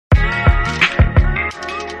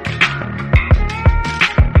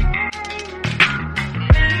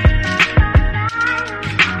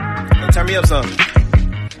me up some.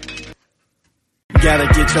 Gotta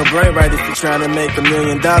get your brain right if you're trying to make $1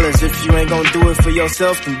 million. If you ain't gonna do it for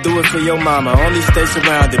yourself, then do it for your mama. Only stay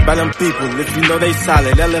surrounded by them people if you know they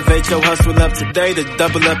solid. Elevate your hustle up today to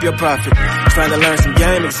double up your profit. Trying to learn some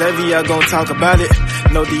game, Xavier gonna talk about it.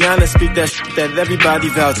 No Deanna, speak that shit that everybody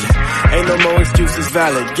vouching. Ain't no more excuses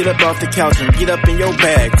valid. Get up off the couch and get up in your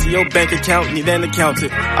bag. To your bank account, need an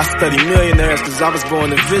accountant. I study millionaires cause I was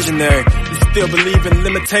born a visionary. You still believe in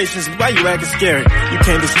limitations, why you acting scary? You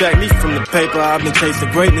can't distract me from the paper, I've been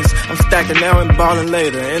chasing greatness. I'm stacking now and balling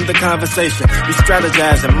later. In the conversation, we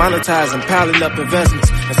strategizing, monetizing, piling up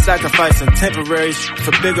investments, and sacrificing temporary shit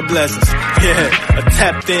for bigger blessings. Yeah, a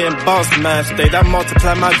tapped in boss mind state. I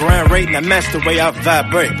multiply my grind rate and I match the way I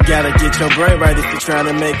vibrate. Gotta get your brain right if you're trying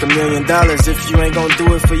to make $1 million. If you ain't gonna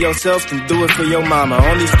do it for yourself, then do it for your mama.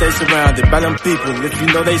 Only stay surrounded by them people if you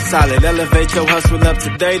know they solid. Elevate your hustle up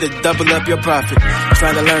today to double up your profit.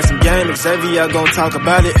 Trying to learn some game, Xavier gonna talk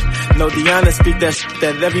about it. No Deanna, speak that shit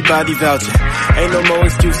that everybody vouching. Ain't no more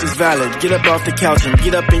excuses valid. Get up off the couch and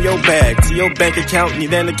get up in your bag. To your bank account,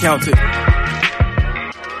 need an accountant.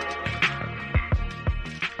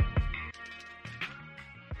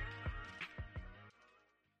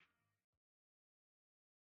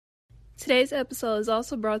 Today's episode is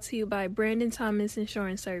also brought to you by Brandon Thomas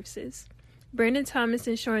Insurance Services. Brandon Thomas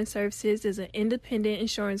Insurance Services is an independent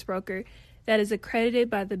insurance broker that is accredited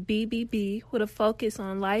by the BBB with a focus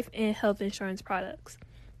on life and health insurance products.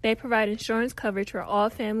 They provide insurance coverage for all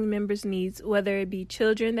family members' needs, whether it be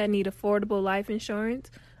children that need affordable life insurance,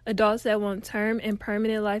 adults that want term and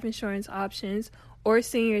permanent life insurance options, or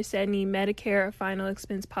seniors that need Medicare or final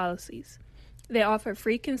expense policies. They offer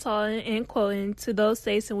free consulting and quoting to those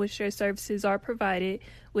states in which their services are provided,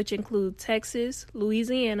 which include Texas,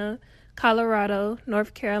 Louisiana, Colorado,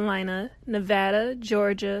 North Carolina, Nevada,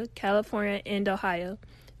 Georgia, California, and Ohio.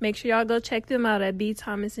 Make sure y'all go check them out at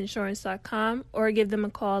bthomasinsurance.com or give them a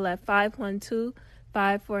call at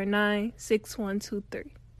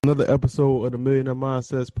 512-549-6123. Another episode of the Millionaire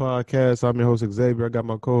Mindsets Podcast. I'm your host, Xavier. I got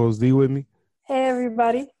my co-host, D, with me. Hey,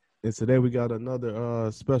 everybody. And today we got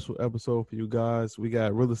another special episode for you guys. We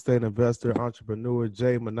got real estate investor, entrepreneur,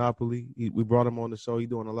 Jay Monopoly. We brought him on the show. He's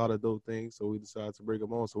doing a lot of dope things, so we decided to bring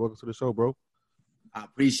him on. So welcome to the show, bro. I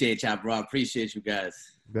appreciate y'all, bro. I appreciate you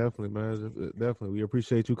guys. Definitely, man. Definitely. We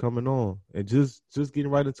appreciate you coming on. And just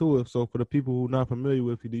getting right into it. So for the people who are not familiar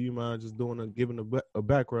with you, do you mind just giving a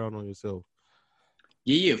background on yourself?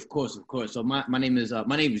 Yeah, of course. So my name is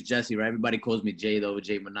Jesse, right? Everybody calls me Jay, though,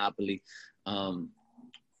 Jay Monopoly.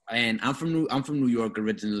 And I'm from New York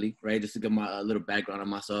originally, right? Just to give my little background on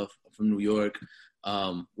myself. I'm from New York,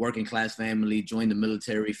 working class family, joined the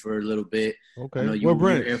military for a little bit. Okay. What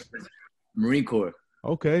branch? Marine Corps.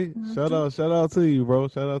 Okay. Mm-hmm. Shout out to you, bro.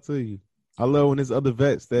 Shout out to you. I love when there's other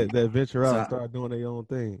vets that venture out and start doing their own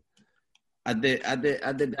thing. I did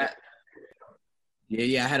that.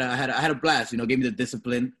 Yeah. I had a blast. Gave me the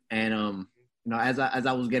discipline, and as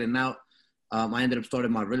I was getting out, I ended up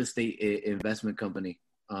starting my real estate investment company.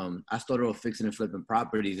 I started off fixing and flipping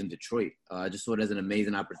properties in Detroit. I just saw it as an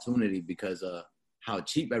amazing opportunity because how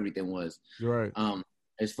cheap everything was. Right.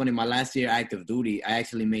 It's funny. My last year active duty, I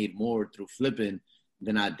actually made more through flipping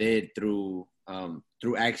than I did through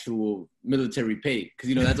actual military pay.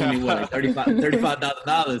 Because that's only like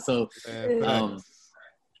 $35,000. So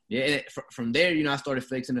from there, I started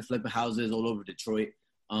fixing and flipping houses all over Detroit.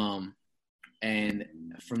 And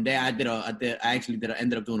from there, I ended up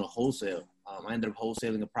doing a wholesale. I ended up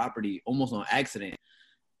wholesaling a property almost on accident,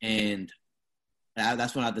 and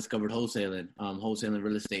that's when I discovered wholesaling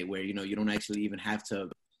real estate, where you don't actually even have to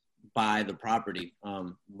buy the property.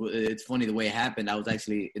 It's funny the way it happened. I was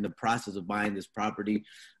actually in the process of buying this property.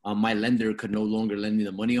 My lender could no longer lend me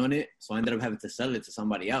the money on it, so I ended up having to sell it to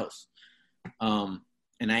somebody else. And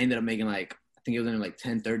I ended up making I think it was only like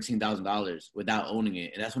 $10,000-$13,000 without owning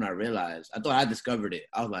it. And that's when I realized. I thought I discovered it.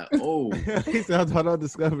 I was like, oh. He said, I thought I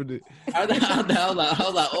discovered it. I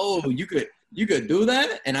was like, oh, you could do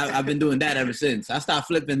that? And I've been doing that ever since. I stopped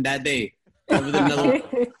flipping that day.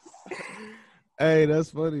 Hey,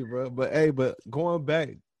 that's funny, bro. But going back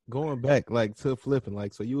like to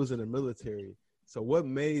flipping, so you was in the military. So what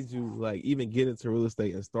made you even get into real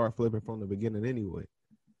estate and start flipping from the beginning anyway?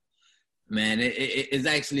 Man, it's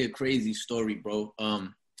actually a crazy story, bro.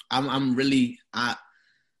 I'm really, how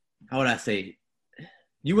would I say?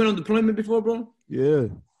 You went on deployment before, bro? Yeah.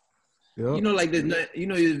 Yep. There's not, you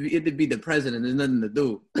have to be the president. There's nothing to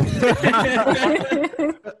do.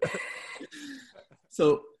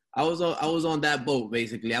 So I was on that boat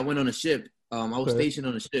basically. I went on a ship. I was stationed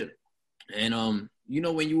on a ship, and you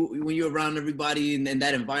know, when you're around everybody in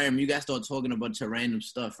that environment, you guys start talking a bunch of random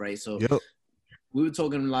stuff, right? So we were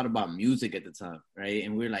talking a lot about music at the time, right?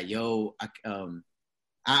 And we were like, yo,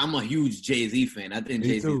 I'm a huge Jay-Z fan. I think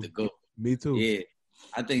Jay-Z is the GOAT. Me too. Yeah,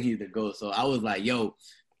 I think he's the GOAT. So I was like, yo,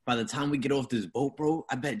 by the time we get off this boat, bro,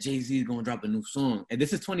 I bet Jay-Z is going to drop a new song. And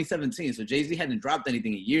this is 2017, so Jay-Z hadn't dropped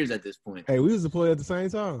anything in years at this point. Hey, we used to play at the same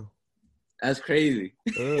time. That's crazy.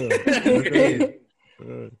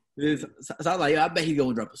 So I was like, yo, I bet he's going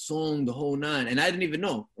to drop a song, the whole nine. And I didn't even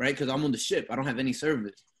know, right? Because I'm on the ship. I don't have any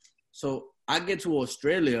service. So I get to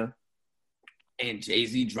Australia, and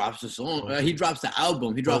Jay-Z drops a song. He drops the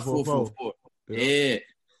album. He drops 444. Yeah.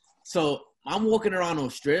 So I'm walking around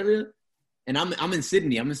Australia, and I'm in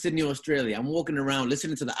Sydney. I'm in Sydney, Australia. I'm walking around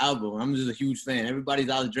listening to the album. I'm just a huge fan. Everybody's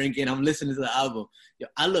out drinking. I'm listening to the album. Yo,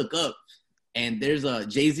 I look up, and there's a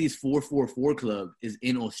Jay-Z's 444 Club is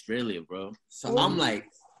in Australia, bro. So I'm like,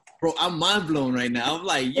 bro, I'm mind blown right now. I'm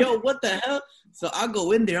like, yo, what the hell? So I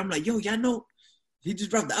go in there. I'm like, yo, y'all know he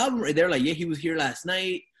just dropped the album right there. Like, yeah, he was here last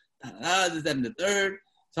night. This, that, and the third.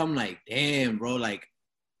 So I'm like, damn, bro. Like,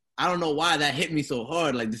 I don't know why that hit me so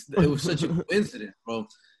hard. Like, it was such a coincidence, bro.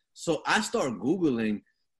 So I start Googling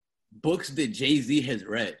books that Jay-Z has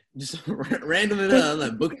read. Just randomly,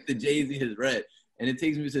 like, books that Jay-Z has read. And it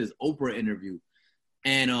takes me to this Oprah interview.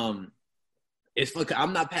 And it's like,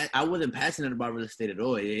 I wasn't passionate about real estate at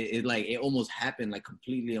all. It almost happened, like,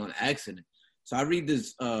 completely on accident. So I read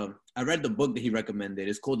the book that he recommended.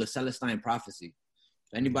 It's called The Celestine Prophecy.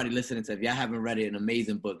 Anybody listening to it, if y'all haven't read it, an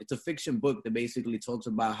amazing book. It's a fiction book that basically talks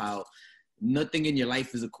about how nothing in your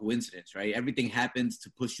life is a coincidence, right? Everything happens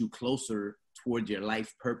to push you closer towards your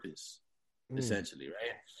life purpose, essentially,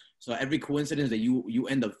 right? So every coincidence that you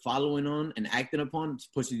end up following on and acting upon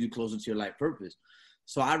pushes you closer to your life purpose.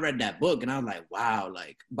 So I read that book, and I was like, wow,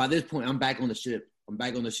 like, by this point, I'm back on the ship.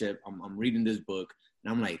 I'm reading this book,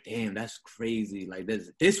 and I'm like, damn, that's crazy. Like,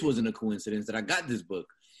 this wasn't a coincidence that I got this book.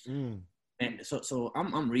 And so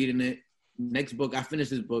I'm reading it. Next book, I finished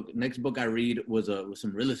this book. Next book I read was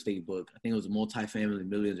some real estate book. I think it was Multifamily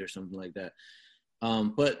Millions or something like that.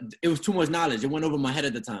 But it was too much knowledge. It went over my head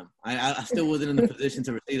at the time. I still wasn't in the position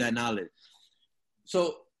to receive that knowledge. So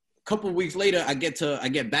a couple of weeks later, I get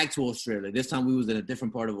back to Australia. This time we was in a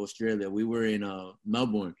different part of Australia. We were in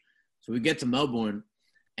Melbourne. So we get to Melbourne.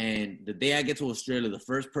 And the day I get to Australia, the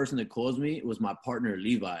first person that calls me was my partner,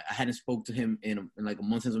 Levi. I hadn't spoke to him in like a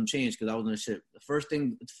month and some change because I was on the ship. The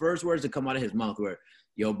first words that come out of his mouth were,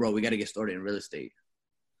 yo, bro, we got to get started in real estate.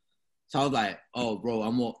 So I was like, oh, bro,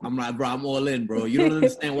 I'm all in, bro. You don't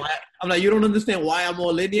understand why. I'm like, you don't understand why I'm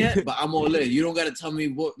all in yet, but I'm all in. You don't got to tell me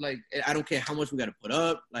what, like, I don't care how much we got to put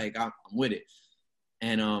up. Like, I'm with it.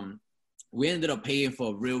 And we ended up paying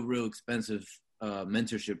for a real expensive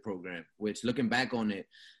mentorship program, which looking back on it,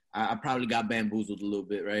 I probably got bamboozled a little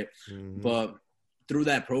bit, right? But through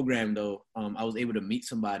that program, though, I was able to meet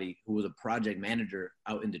somebody who was a project manager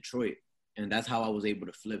out in Detroit. And that's how I was able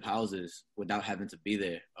to flip houses without having to be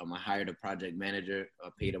there. I hired a project manager,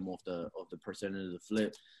 paid him off the percentage of the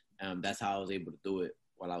flip. That's how I was able to do it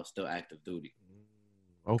while I was still active duty.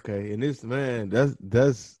 Okay, and this, man,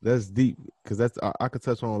 that's deep, because I could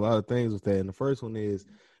touch on a lot of things with that. And the first one is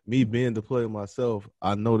me being deployed myself.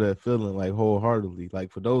 I know that feeling, like, wholeheartedly. Like,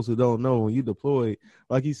 for those who don't know, when you deploy,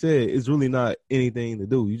 like you said, it's really not anything to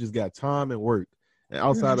do. You just got time and work. And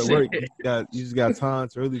outside of work, you just got time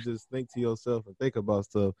to really just think to yourself and think about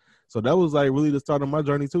stuff. So that was like really the start of my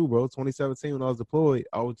journey too, bro. 2017, when I was deployed,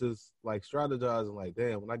 I was just like strategizing, like,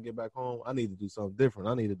 damn, when I get back home, I need to do something different.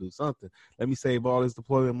 I need to do something. Let me save all this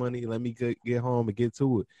deployment money. Let me get home and get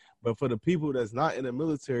to it. But for the people that's not in the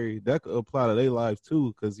military, that could apply to their lives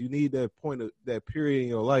too, because you need that point of that period in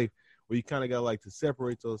your life where you kind of got like to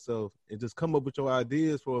separate yourself and just come up with your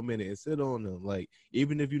ideas for a minute and sit on them. Like,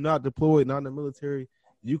 even if you're not deployed, not in the military,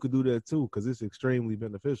 you could do that too, because it's extremely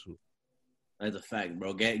beneficial. That's a fact,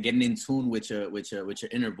 bro. Getting in tune with your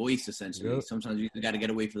inner voice, essentially. Yep. Sometimes you got to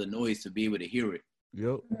get away from the noise to be able to hear it.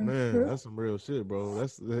 Yep, man, that's some real shit, bro.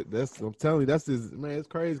 That's I'm telling you, that's man, it's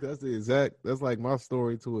crazy. That's like my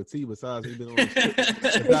story to a T. Besides me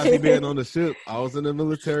being on the ship, I was in the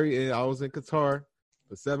military and I was in Qatar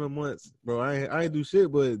for 7 months, bro. I ain't do shit,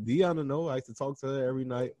 but Deanna know. I used to talk to her every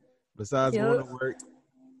night. Besides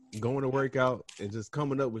going to work out and just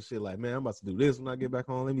coming up with shit like, man, I'm about to do this when I get back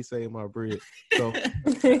home. Let me save my bread.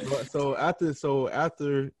 So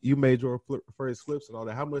after you made your first flips and all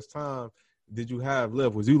that, how much time did you have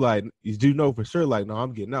left? Was you like, did you know for sure, like, no,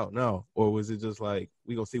 I'm getting out now? Or was it just like,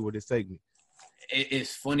 we gonna see where this take me?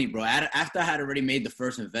 It's funny, bro. After I had already made the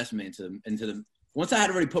first investment into the once I had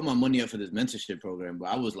already put my money up for this mentorship program, bro,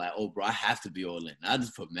 I was like, oh, bro, I have to be all in. I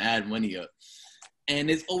just put mad money up. And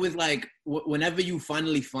it's always like whenever you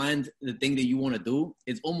finally find the thing that you want to do,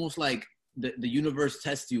 it's almost like the universe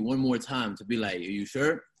tests you one more time to be like, are you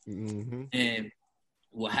sure? Mm-hmm. And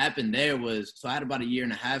what happened there was, so I had about a year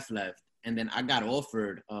and a half left, and then I got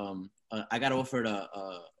offered a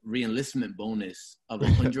re-enlistment bonus of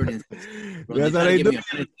 160. Bro, That's how they do.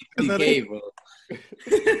 160K, bro.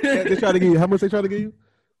 They try to give you how much? They try to give you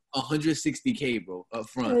 160K, bro, up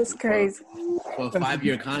front. That's crazy. For a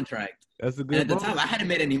 5-year contract. That's a And good. at the bonus. time, I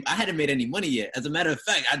hadn't made any money yet. As a matter of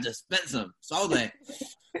fact, I just spent some. So I was like,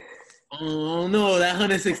 oh no, that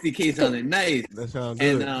 160K sounded nice. That sounds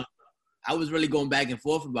good. And I was really going back and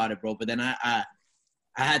forth about it, bro. But then I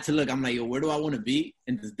had to look. I'm like, yo, where do I want to be?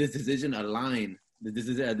 And does this decision align? Does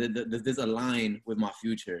this align with my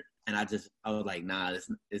future? And I was like, nah,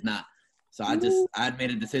 it's not. So I had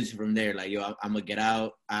made a decision from there. Like, yo, I'm gonna get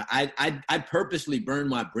out. I purposely burned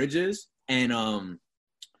my bridges, and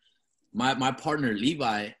my partner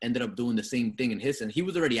Levi ended up doing the same thing in his. And he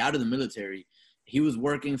was already out of the military. He was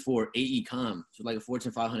working for AECOM, so like a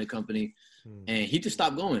Fortune 500 company, and he just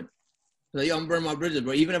stopped going. Like, yo, I'm burning my bridges,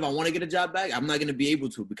 bro. Even if I want to get a job back, I'm not gonna be able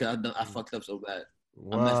to because I fucked up so bad.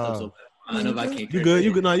 Wow. I messed up so bad. I don't know if I can't. You good?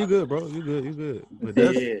 You good? No, you good, bro. You good. But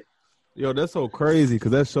that's, yo, that's so crazy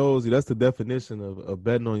because that shows you that's the definition of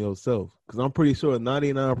betting on yourself. Because I'm pretty sure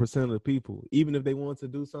 99% of the people, even if they want to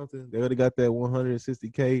do something, they already got that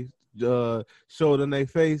 160K showed in their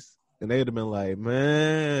face, and they'd have been like,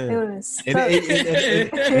 man.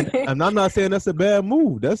 And I'm not saying that's a bad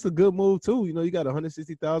move. That's a good move too. You know, you got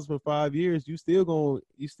 160,000 for 5 years. You still gonna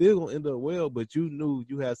end up well, but you knew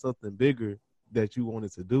you had something bigger that you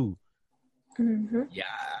wanted to do. Mm-hmm. Yeah,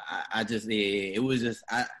 it was just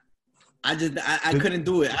I couldn't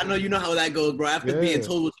do it. I know you know how that goes, bro. After being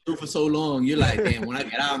told what to do for so long, you're like, damn, when I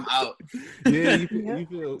get out, I'm out. Yeah,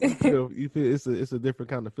 you feel it's a different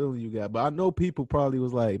kind of feeling you got. But I know people probably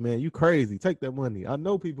was like, man, you crazy. Take that money. I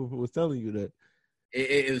know people was telling you that.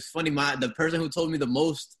 It was funny. The person who told me the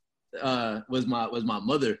most was my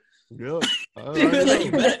mother. Yeah.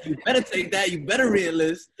 Like, you better take that. You better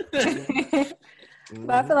re-enlist.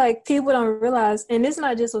 But I feel like people don't realize, and it's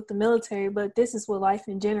not just with the military, but this is with life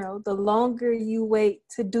in general. The longer you wait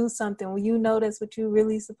to do something, when you know that's what you're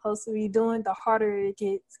really supposed to be doing, the harder it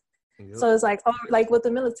gets. Yep. So it's like with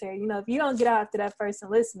the military, you know, if you don't get out after that first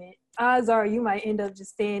enlistment, odds are you might end up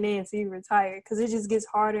just staying in until you retire because it just gets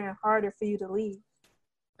harder and harder for you to leave.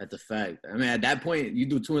 That's a fact. I mean, at that point, you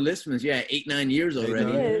do 2 enlistments. Yeah, 8-9 years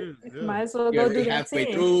already. Yeah. Might as well go do that halfway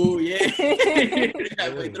 10. Through. Yeah,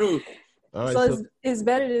 halfway through. Right, so it's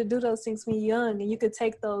better to do those things when you're young and you could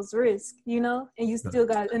take those risks, you know, and you still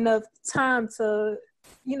got enough time to,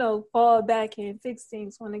 you know, fall back and fix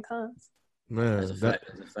things when it comes. Man,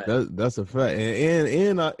 that's a fact.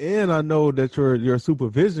 And I know that your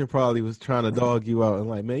supervision probably was trying to dog you out and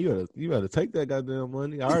like, man, you gotta take that goddamn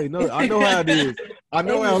money. I already know. I know how it is. I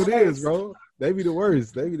know how it is, bro. They be the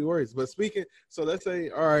worst. But speaking, so let's say,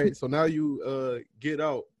 all right, so now you get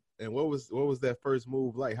out. And what was that first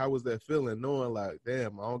move like? How was that feeling, knowing like,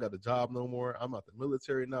 damn, I don't got a job no more. I'm out the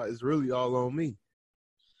military now. It's really all on me.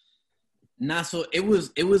 Nah, so it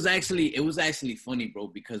was actually funny, bro,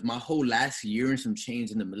 because my whole last year and some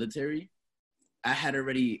change in the military, I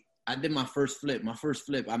did my first flip. My first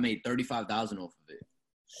flip, I made $35,000 off of it.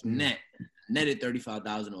 Netted $35,000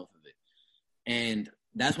 off of it. And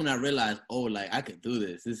that's when I realized, oh, like I could do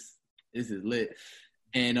this. This is lit.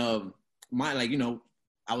 And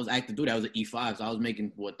I was active duty. I was an E5, so I was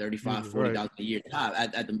making $35,000-$40,000 a year top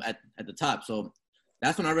at the top. So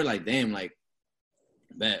that's when I realized, damn, like,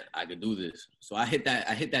 bet I could do this. So I hit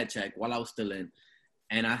that check while I was still in,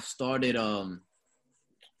 and I did a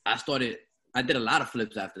lot of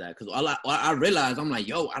flips after that because I realized I'm like,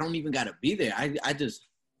 yo, I don't even gotta be there. I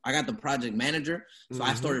got the project manager, so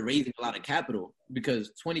I started raising a lot of capital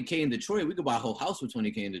because $20K in Detroit, we could buy a whole house with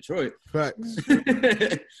 $20K in Detroit. Facts.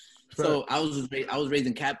 So I was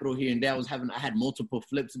raising capital here and there. I had multiple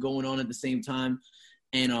flips going on at the same time,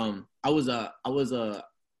 and I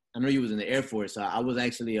know you was in the Air Force. So I was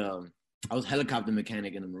actually I was helicopter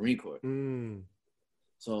mechanic in the Marine Corps.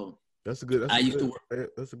 So that's a good.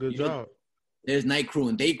 That's a good job. There's night crew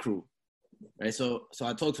and day crew, right? So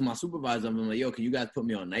I talked to my supervisor. I'm like, yo, can you guys put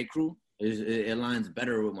me on night crew? It aligns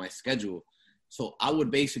better with my schedule. So I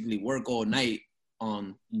would basically work all night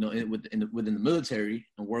on, within the military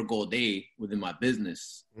and work all day within my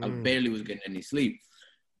business. I barely was getting any sleep,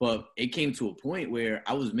 but it came to a point where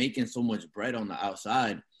I was making so much bread on the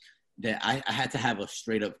outside that I had to have a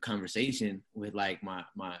straight up conversation with like my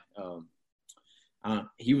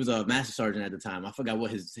he was a master sergeant at the time. I forgot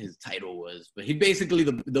what his title was, but he basically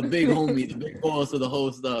the big homie, the big boss of the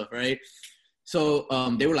whole stuff, right? So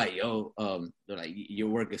they were like, yo, they're like, your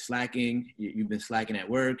work is slacking. You've been slacking at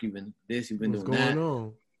work. You've been this, you've been What's doing that. going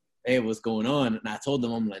on? Hey, what's going on? And I told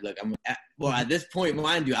them, I'm like, look, at this point,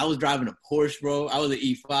 mind you, I was driving a Porsche, bro. I was an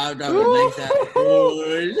E5 driving a nice ass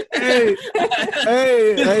Porsche.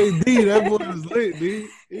 hey, D, that boy was lit, D.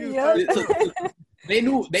 So they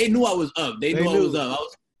knew I was up. They knew I was up.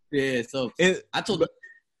 So I told them.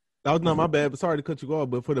 That was not my bad, but sorry to cut you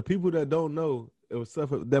off. But for the people that don't know, it was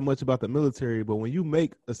stuff that much about the military. But when you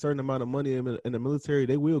make a certain amount of money in the military,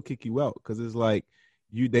 they will kick you out because it's like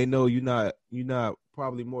they know you're not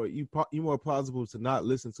probably you're more plausible to not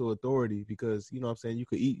listen to authority because you know what I'm saying you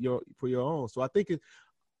could eat for your own. So I think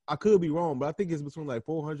I could be wrong, but I think it's between like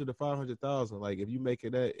 400 to 500,000. Like if you make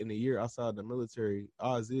it that in a year outside the military,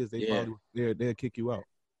 odds is they'll kick you out.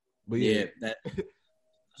 But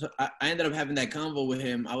So I ended up having that convo with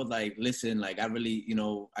him. I was like, listen, like I really,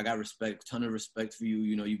 I got ton of respect for you.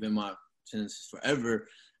 You've been since forever.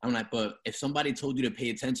 I'm like, but if somebody told you to pay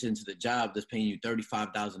attention to the job that's paying you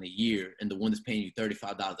 $35,000 a year and the one that's paying you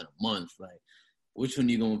 $35,000 a month, like, which one are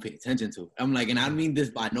you gonna pay attention to? I'm like, and I mean this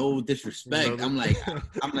by no disrespect. I'm like,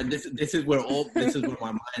 this is where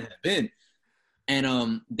my mind has been.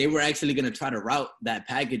 And they were actually gonna try to route that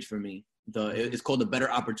package for me. It's called the Better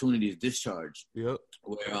Opportunities Discharge. Yep.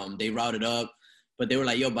 Where they routed up, but they were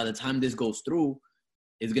like, yo, by the time this goes through,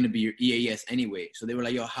 it's gonna be your EAS anyway. So they were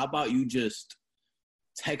like, yo, how about you just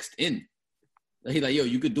text in? He's like, yo,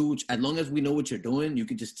 you could do, as long as we know what you're doing, you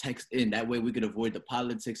could just text in. That way we could avoid the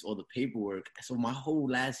politics or the paperwork. So my whole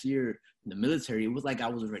last year in the military, it was like I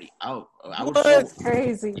was already out. That's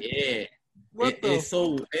crazy. Yeah.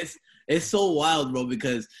 It's so wild, bro,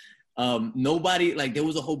 because nobody, like there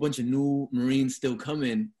was a whole bunch of new Marines still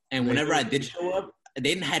coming. And whenever I did show up,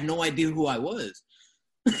 they had no idea who I was.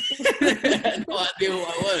 Had no idea who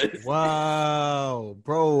I was. Wow,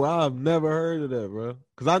 bro, I've never heard of that, bro.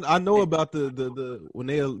 Because I know about the when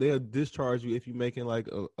they'll discharge you if you're making like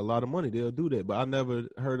a lot of money, they'll do that. But I never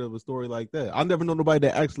heard of a story like that. I never know nobody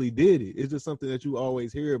that actually did it. It's just something that you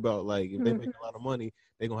always hear about. Like if they make a lot of money,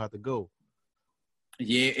 they're gonna have to go.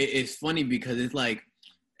 Yeah, it's funny because it's like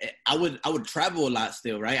I would travel a lot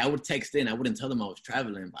still, right? I would text in. I wouldn't tell them I was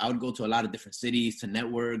traveling. I would go to a lot of different cities to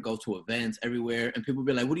network, go to events everywhere, and people would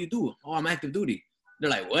be like, "What do you do?" "Oh, I'm active duty." They're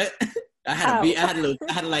like, "What?" I had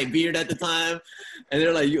a like beard at the time, and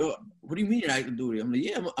they're like, "Yo, what do you mean you're active duty?" I'm like,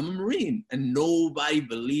 "Yeah, I'm a Marine," and nobody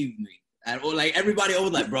believed me. Like everybody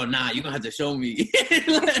always like, "Bro, nah, you're gonna have to show me."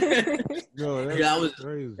 I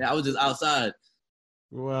was just outside.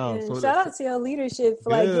 Wow! So shout out to your leadership for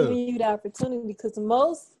like giving you the opportunity because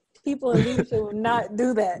most people in leadership will not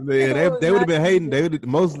do that. Yeah, they would have been hating.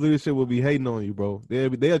 Most leadership will be hating on you, bro.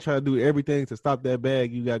 They'll try to do everything to stop that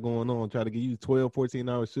bag you got going on. Try to give you 12,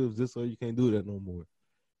 14-hour shifts just so you can't do that no more.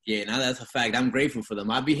 Yeah, now that's a fact. I'm grateful for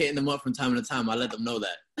them. I'll be hitting them up from time to time. I let them know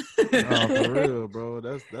that. Oh, for real, bro.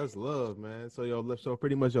 That's love, man. So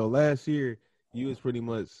pretty much your last year, you was pretty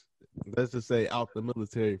much, let's just say, out the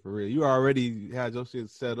military for real. You already had your shit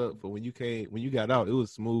set up for when you got out, it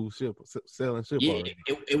was smooth sailing ship already.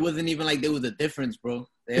 It wasn't even like there was a difference, bro.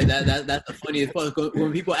 That's the funniest part.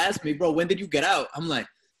 When people ask me, bro, when did you get out? I'm like,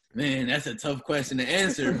 man, that's a tough question to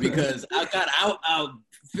answer because I got out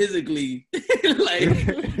physically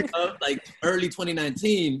like early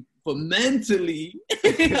 2019, but mentally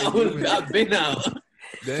I've been out.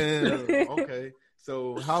 Damn. Okay.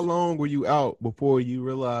 So how long were you out before you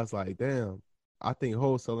realized, like, damn, I think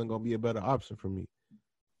wholesaling gonna be a better option for me?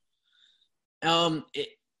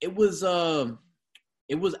 It was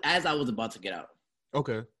as I was about to get out.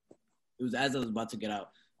 Okay. It was as I was about to get out.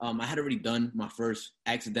 I had already done my first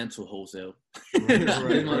accidental wholesale. Right.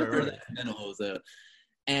 Accidental wholesale.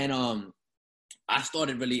 And I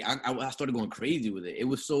started I started going crazy with it. It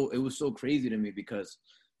was so crazy to me because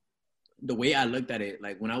the way I looked at it,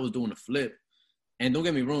 like when I was doing a flip, and don't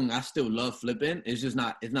get me wrong, I still love flipping. It's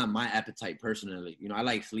not my appetite personally. You know, I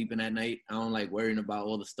like sleeping at night. I don't like worrying about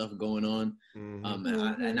all the stuff going on.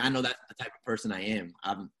 Mm-hmm. And I know that's the type of person I am.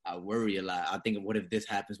 I worry a lot. I think, what if this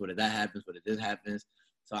happens? What if that happens? What if this happens?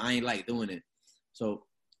 So I ain't like doing it. So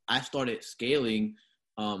I started scaling.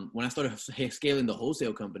 When I started scaling the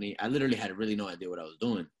wholesale company, I literally had really no idea what I was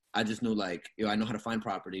doing. I just knew, like, I know how to find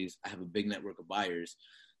properties. I have a big network of buyers.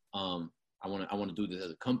 I want to do this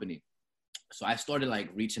as a company. So I started like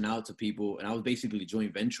reaching out to people, and I was basically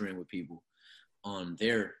joint venturing with people on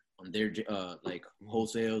their like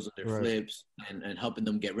wholesales, their flips, and helping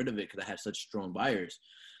them get rid of it because I had such strong buyers.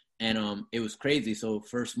 And it was crazy. So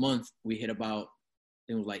first month we hit about,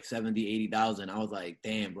 it was like 70, 80,000. I was like,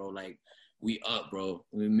 damn, bro, like we up, bro.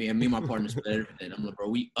 Me and my partner split everything. I'm like, bro,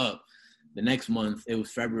 we up. The next month, it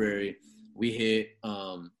was February, we hit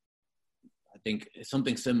I think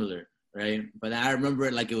something similar, right? But I remember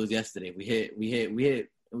it like it was yesterday. We hit it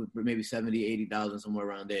was maybe 70, 80,000, somewhere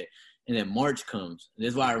around there. And then March comes. And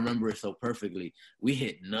this is why I remember it so perfectly. We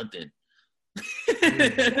hit nothing.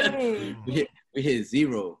 we hit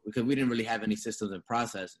zero because we didn't really have any systems and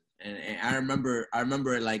processes. And I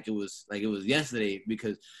remember it like it was yesterday,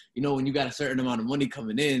 because you know when you got a certain amount of money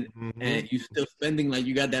coming in and you still spending like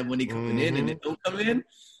you got that money coming in and it don't come in.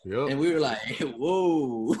 Yep. And we were like,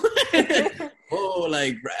 whoa, whoa,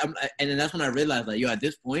 like, and then that's when I realized, like, yo, at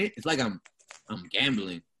this point, it's like I'm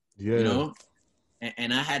gambling, you know,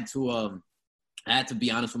 and I had to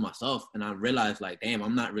be honest with myself, and I realized, like, damn,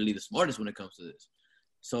 I'm not really the smartest when it comes to this.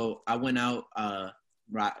 So I went out,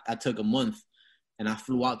 I took a month, and I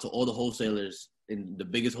flew out to all the wholesalers, and the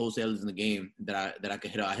biggest wholesalers in the game that I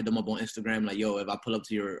could hit up. I hit them up on Instagram, like, yo, if I pull up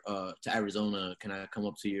to your to Arizona, can I come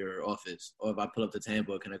up to your office? Or if I pull up to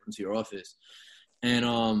Tampa, can I come to your office?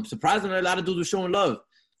 And surprisingly, a lot of dudes were showing love.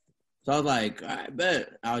 So I was like, I bet.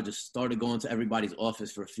 I just started going to everybody's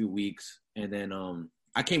office for a few weeks, and then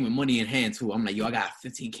I came with money in hand too. I'm like, yo, I got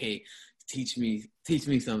 $15K. Teach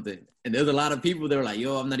me something. And there's a lot of people that were like,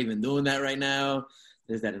 yo, I'm not even doing that right now.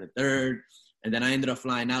 There's that in the third. And then I ended up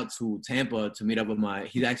flying out to Tampa to meet up with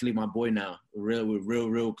he's actually my boy now. We're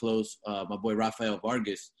real close. My boy Rafael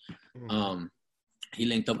Vargas. He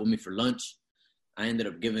linked up with me for lunch. I ended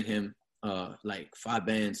up giving him like 5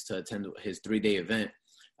 bands to attend his 3-day event.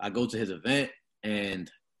 I go to his event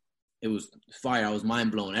and it was fire. I was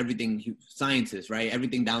mind blown. Everything, scientist, right?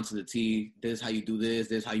 Everything down to the T. This is how you do this.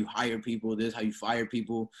 This is how you hire people. This is how you fire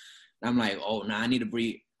people. And I'm like, oh, nah, I need to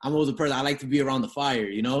breathe. I'm always a person, I like to be around the fire,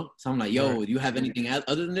 you know? So I'm like, yo, do you have anything else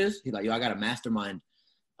other than this? He's like, yo, I got a mastermind,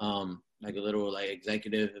 like a little like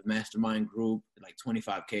executive mastermind group, like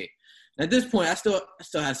 25K. And at this point, I still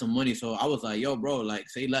had some money. So I was like, yo, bro, like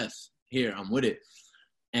say less. Here, I'm with it.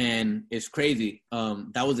 And it's crazy.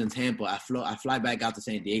 That was in Tampa. I fly back out to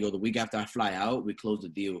San Diego. The week after I fly out, we closed the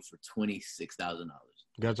deal for $26,000.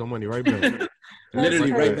 Got your money right back.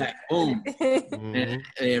 Literally right back. Boom.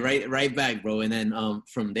 And, right back, bro. And then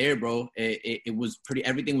from there, bro, it was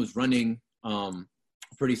everything was running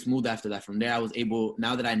pretty smooth after that. From there, I was able,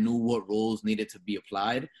 now that I knew what roles needed to be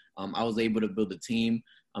applied, I was able to build a team.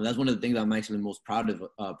 That's one of the things I'm actually most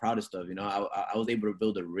proudest of. You know, I was able to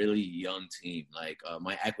build a really young team. Like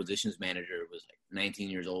my acquisitions manager was like 19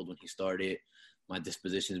 years old when he started. My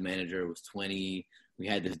dispositions manager was 20. We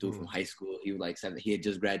had this dude from high school. He was like 7. He had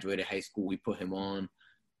just graduated high school. We put him on,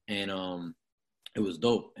 and it was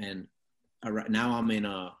dope. And now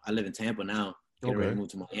I live in Tampa now. Getting ready to move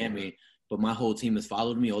to Miami. But my whole team has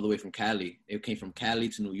followed me all the way from Cali. It came from Cali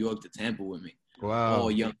to New York to Tampa with me. Wow.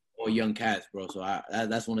 All young cats, bro. So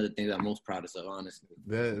that's one of the things I'm most proudest of, honestly.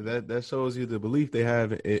 That shows you the belief they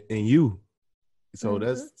have in you. So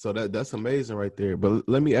that's amazing right there. But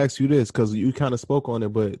let me ask you this, because you kind of spoke on it,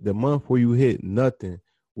 but the month where you hit nothing,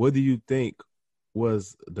 what do you think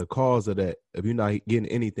was the cause of that if you're not getting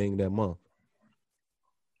anything that month?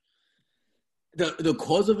 The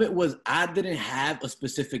cause of it was I didn't have a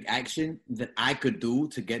specific action that I could do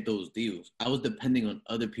to get those deals. I was depending on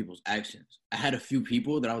other people's actions. I had a few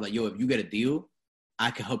people that I was like, yo, if you get a deal,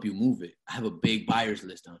 I can help you move it. I have a big buyers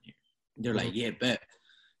list down here. They're like, yeah, bet.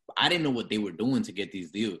 I didn't know what they were doing to get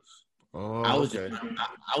these deals. Oh, I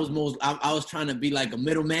was trying to be like a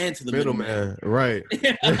middleman to the middleman. Right.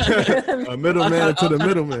 A middleman to the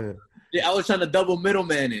middleman. Yeah, I was trying to double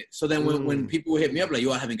middleman it. So then when people would hit me up like,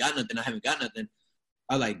 yo, I haven't got nothing,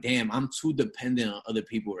 I was like, damn, I'm too dependent on other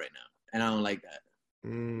people right now. And I don't like that.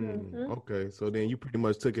 Okay. So then you pretty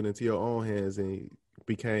much took it into your own hands and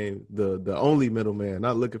became the only middleman,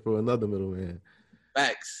 not looking for another middleman.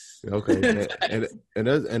 Facts. Okay, and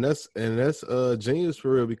that's genius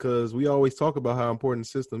for real, because we always talk about how important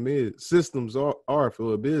systems are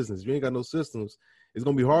for a business. If you ain't got no systems, it's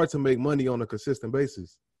gonna be hard to make money on a consistent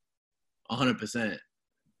basis. 100%.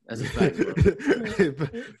 That's a fact, bro.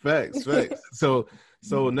 Facts.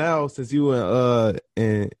 So now, since you well,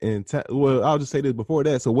 I'll just say this before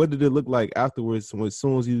that. So what did it look like afterwards, as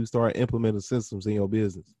soon as you started implementing systems in your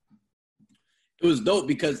business? It was dope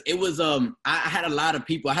because it was I had a lot of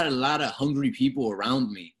people. I had a lot of hungry people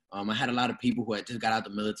around me. I had a lot of people who had just got out the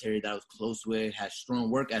military that I was close with, had strong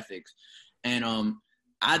work ethics. And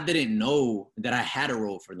I didn't know that I had a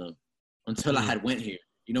role for them until I had went here.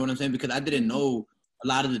 You know what I'm saying? Because I didn't know a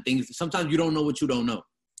lot of the things. Sometimes you don't know what you don't know.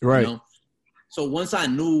 Right. You know? So once I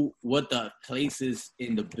knew what the places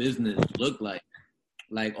in the business looked like,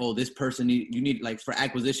 oh, this person, you need, like for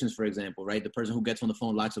acquisitions, for example, right? The person who gets on the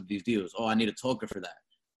phone locks up these deals. Oh, I need a talker for that.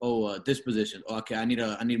 Oh, this position. Oh, okay, I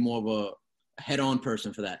need more of a head-on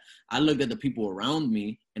person for that. I looked at the people around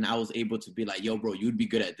me, and I was able to be like, yo, bro, you'd be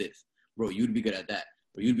good at this. Bro, you'd be good at that.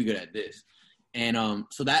 Bro, you'd be good at this. And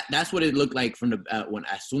so that's what it looked like from the when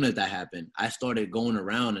as soon as that happened. I started going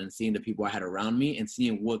around and seeing the people I had around me and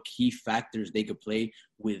seeing what key factors they could play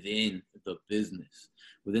within the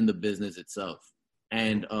business itself.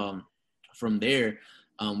 And from there,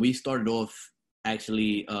 we started off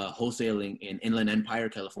actually wholesaling in Inland Empire,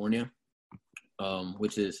 California,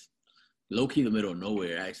 which is low-key the middle of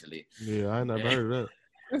nowhere, actually. Yeah, I never heard of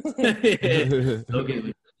that.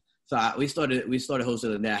 Okay. So we started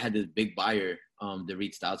wholesaling there. I had this big buyer that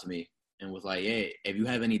reached out to me and was like, hey, if you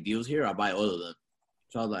have any deals here, I'll buy all of them.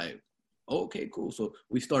 So I was like, oh, okay, cool. So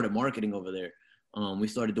we started marketing over there. We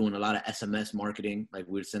started doing a lot of SMS marketing. Like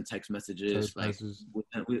we'd send text messages.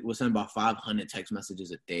 We'll send about 500 text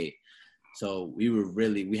messages a day. So we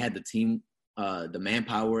had the team, the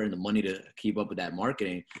manpower and the money to keep up with that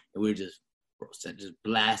marketing. And we were just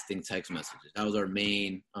blasting text messages. That was our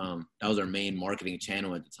main marketing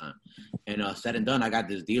channel at the time. And said and done, I got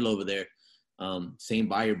this deal over there. Same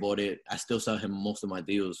buyer bought it. I still sell him most of my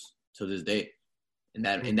deals to this day in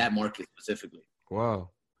that market specifically.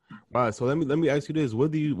 Wow. All right, so let me ask you this: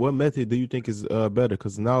 what method do you think is better?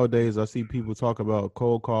 Because nowadays I see people talk about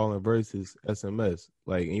cold calling versus SMS.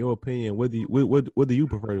 Like, in your opinion, what do you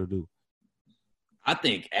prefer to do? I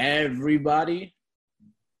think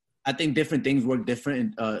different things work better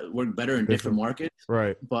in different markets.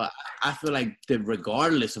 Right. But I feel like that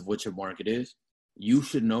regardless of what your market is, you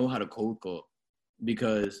should know how to cold call.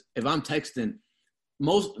 Because if I'm texting,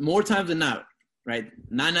 more times than not, right,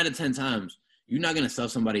 9 out of 10 times, you're not gonna sell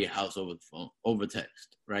somebody a house over the phone, over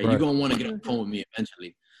text, right? You're gonna want to get on the phone with me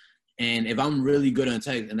eventually. And if I'm really good on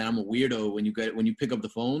text, and then I'm a weirdo when you pick up the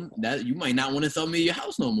phone, that you might not want to sell me your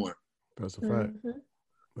house no more. That's a fact.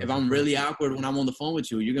 If I'm really awkward when I'm on the phone with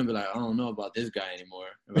you, you're gonna be like, I don't know about this guy anymore.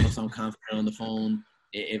 If I don't sound confident on the phone,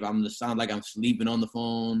 if I'm just sound like I'm sleeping on the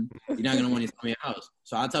phone, you're not gonna want to sell me a house.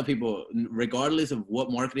 So I tell people, regardless of what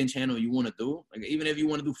marketing channel you want to do, like even if you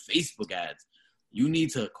want to do Facebook ads, you need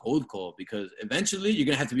to cold call because eventually you're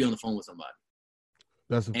gonna have to be on the phone with somebody.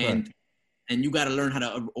 That's a fact. And you got to learn how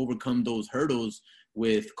to overcome those hurdles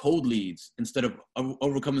with cold leads instead of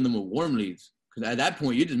overcoming them with warm leads. Because at that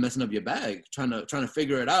point, you're just messing up your bag, trying to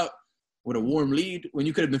figure it out with a warm lead when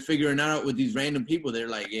you could have been figuring it out with these random people. They're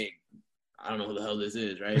like, hey, I don't know who the hell this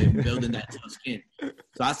is, right? Building that tough skin.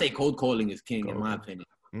 So I say cold calling is king in my opinion.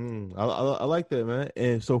 I like that, man.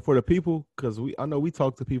 And so for the people, because I know we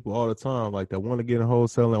talk to people all the time, like that want to get in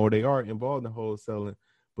wholesaling or they are involved in wholesaling,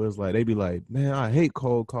 but it's like they be like, man, I hate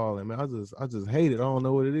cold calling, man. I just hate it. I don't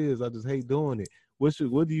know what it is. I just hate doing it.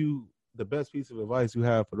 The best piece of advice you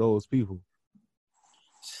have for those people?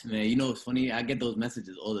 Man, you know it's funny. I get those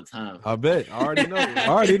messages all the time. I bet. I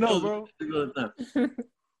already know, bro.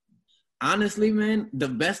 Honestly, man, the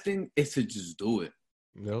best thing is to just do it.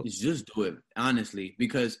 Yep. Just do it, honestly,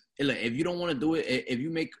 because if you don't want to do it, if you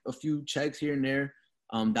make a few checks here and there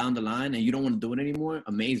down the line and you don't want to do it anymore,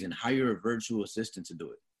 amazing. Hire a virtual assistant to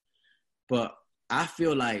do it. But I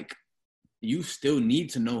feel like you still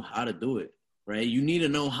need to know how to do it, right? You need to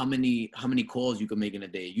know how many calls you can make in a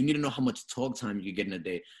day. You need to know how much talk time you can get in a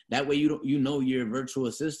day. That way you know your virtual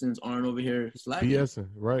assistants aren't over here slacking. BSing,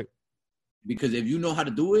 right. Because if you know how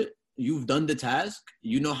to do it, you've done the task,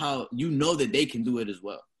 you know that they can do it as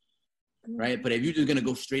well, right? But if you're just going to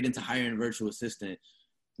go straight into hiring a virtual assistant,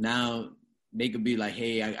 now they could be like,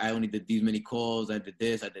 hey, I only did these many calls, I did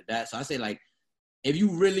this, I did that. So I say, like, if you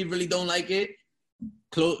really, really don't like it,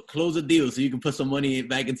 close a deal so you can put some money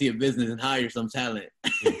back into your business and hire some talent.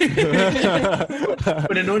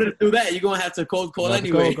 But in order to do that, you're going to have to cold call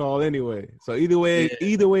anyway. So either way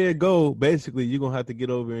it go, basically, you're going to have to get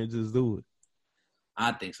over and just do it.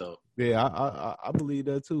 I think so. Yeah, I believe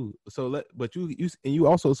that too. So, but you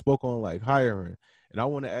also spoke on like hiring, and I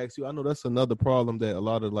want to ask you. I know that's another problem that a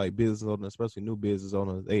lot of like business owners, especially new business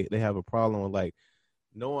owners, they have a problem with like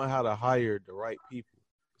knowing how to hire the right people.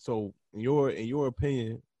 So, in your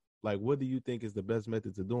opinion, like what do you think is the best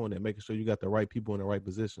method to doing that, making sure you got the right people in the right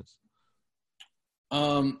positions?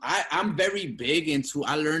 I'm very big into.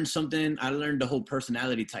 I learned the whole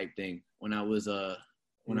personality type thing when I was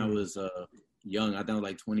young. I think I was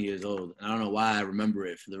like 20 years old. And I don't know why I remember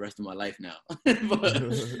it for the rest of my life now. But it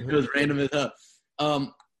was random as hell.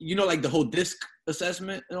 You know, like the whole DISC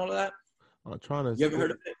assessment and all of that? You ever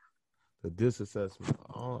heard of it? The DISC assessment.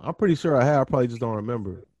 I'm pretty sure I have. I probably just don't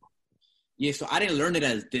remember. Yeah, so I didn't learn it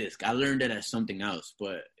as DISC. I learned it as something else.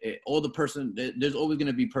 But there's always going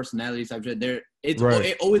to be personality types.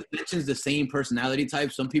 It always mentions the same personality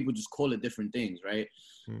type. Some people just call it different things, right?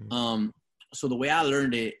 Mm-hmm. So the way I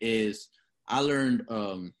learned it is I learned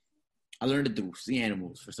it through sea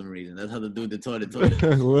animals for some reason. That's how the dude that taught it.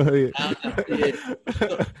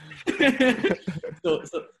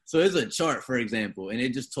 So it's a chart, for example, and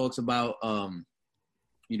it just talks about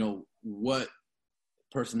what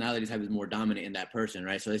personality type is more dominant in that person,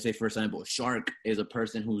 right? So they say, for example, a shark is a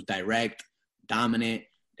person who's direct, dominant.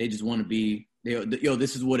 They just want to be,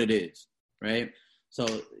 this is what it is, right? So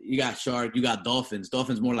you got shark, you got dolphins.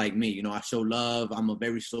 Dolphins more like me. I show love. I'm a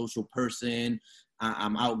very social person.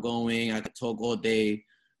 I'm outgoing. I could talk all day.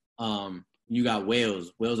 You got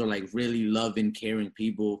whales. Whales are like really loving, caring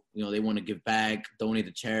people. They want to give back, donate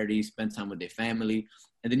to charity, spend time with their family.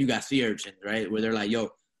 And then you got sea urchins, right? Where they're like,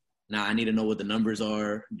 I need to know what the numbers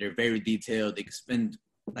are. They're very detailed. They can spend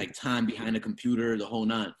like time behind a computer, the whole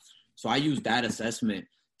nine. So I use that assessment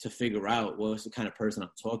to figure out what's the kind of person I'm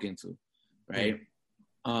talking to, right?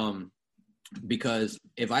 Because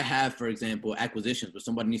if I have, for example, acquisitions where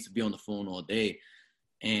somebody needs to be on the phone all day,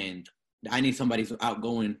 and I need somebody who's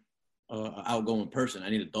outgoing person. I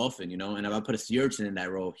need a dolphin, and if I put a sea urchin in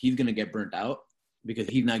that role, he's gonna get burnt out because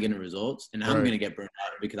he's not getting results, and I'm gonna get burnt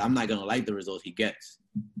out because I'm not gonna like the results he gets.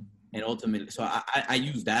 And ultimately, so I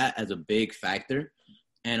use that as a big factor,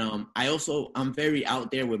 and I'm very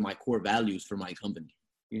out there with my core values for my company.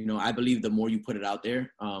 I believe the more you put it out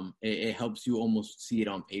there, it helps you almost see it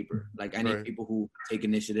on paper. Like I need people who take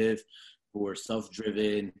initiative, who are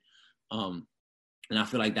self-driven, and I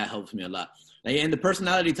feel like that helps me a lot. Like, and the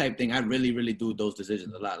personality type thing, I really, really do those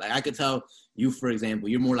decisions a lot. Like I could tell you, for example,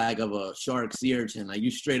 you're more like of a shark, sea urchin. Like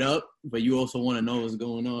you straight up, but you also want to know what's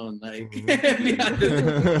going on. Like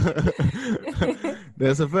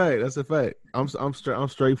That's a fact. I'm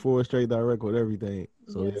straightforward, straight direct with everything.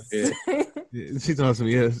 So yes. She's talking to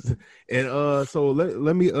me, yes. And so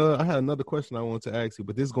let me I had another question I wanted to ask you,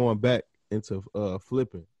 but this going back into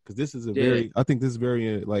flipping, because this is I think this is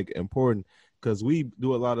very like important, because we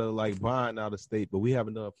do a lot of like buying out of state, but we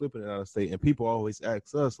haven't done flipping out of state, and people always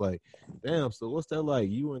ask us like, damn, so what's that like?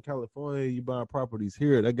 You in California, you buying properties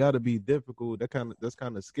here, that got to be difficult. That's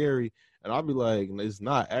kind of scary. And I'll be like, it's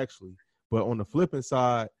not actually. But on the flipping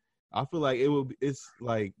side, I feel like it's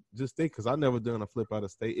like, just think, because I never done a flip out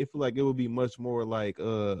of state. It feel like it would be much more like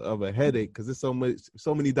of a headache, because there's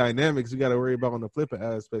so many dynamics you got to worry about on the flipping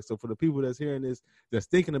aspect. So for the people that's hearing this, that's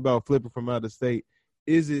thinking about flipping from out of state,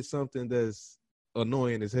 is it something that's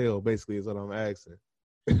annoying as hell, basically, is what I'm asking?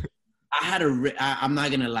 I'm not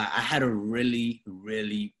going to lie. I had a really,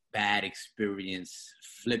 really bad experience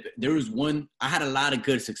flipping. There was one, I had a lot of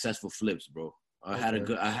good successful flips, bro. I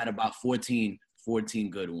had about 14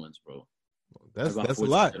 good ones, bro. That's a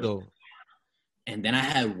lot, though. And then I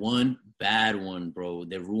had one bad one, bro,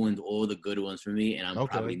 that ruined all the good ones for me, and I'm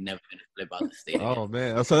probably never gonna flip out the state. Oh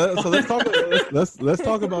man, so let's talk. let's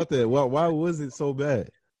talk about that. Why was it so bad?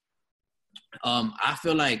 I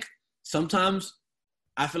feel like sometimes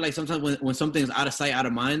when something's out of sight, out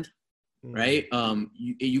of mind, right?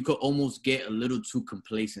 You could almost get a little too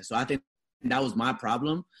complacent. So I think that was my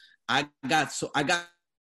problem. I got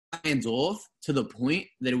hands off to the point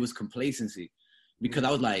that it was complacency, because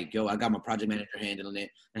I was like, I got my project manager handling it,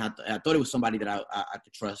 and I thought it was somebody that I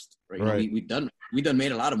could trust. Right? We done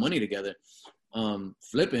made a lot of money together,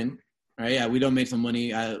 flipping. Right? Yeah, we done made some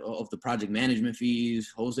money off the project management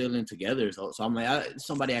fees, wholesaling together. So I'm like,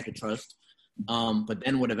 somebody I could trust. But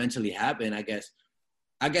then what eventually happened, I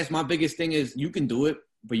guess my biggest thing is, you can do it,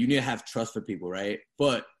 but you need to have trust for people, right?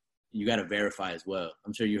 But you got to verify as well.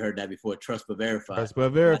 I'm sure you heard that before. Trust but verify. Trust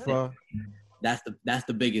but verify. That's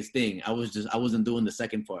the biggest thing. I wasn't doing the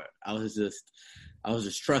second part. I was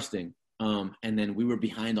just trusting. And then we were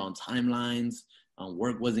behind on timelines.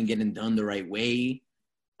 Work wasn't getting done the right way.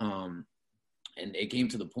 And it came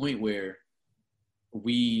to the point where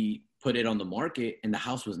we put it on the market and the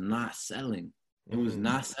house was not selling. It was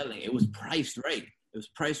not selling. It was priced right. It was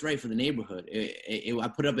priced right for the neighborhood. I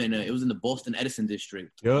put up it was in the Boston Edison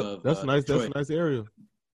district. Yep, that's nice. Detroit. That's a nice area.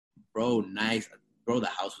 Bro, nice. Bro, the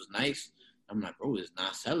house was nice. I'm like, bro, it's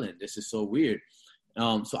not selling. This is so weird.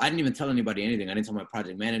 So I didn't even tell anybody anything. I didn't tell my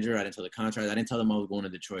project manager. I didn't tell the contractor. I didn't tell them I was going to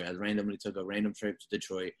Detroit. I randomly took a random trip to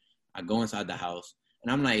Detroit. I go inside the house,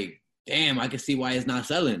 and I'm like, damn, I can see why it's not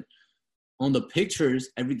selling. On the pictures,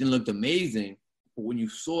 everything looked amazing. But when you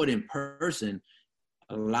saw it in person,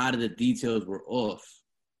 a lot of the details were off.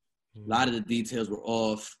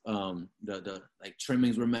 The like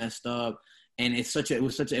trimmings were messed up, and it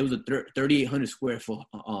was a 3,800 square foot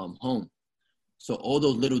home. So all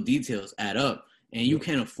those little details add up, and you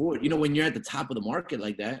can't afford. When you're at the top of the market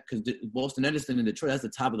like that, because Boston Edison and Detroit, that's the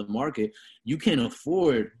top of the market. You can't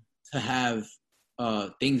afford to have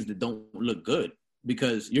things that don't look good.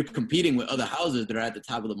 because you're competing with other houses that are at the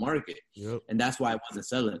top of the market. Yep. And that's why I wasn't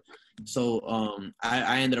selling. So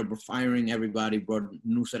I ended up firing everybody, brought a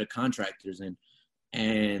new set of contractors in,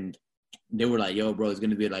 and they were like, yo, bro, it's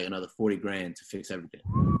going to be like another 40 grand to fix everything.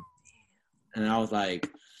 And I was like,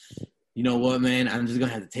 you know what, man, I'm just going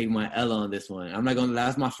to have to take my L on this one. I'm not going to, that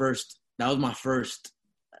was my first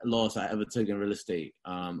loss I ever took in real estate.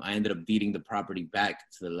 I ended up deeding the property back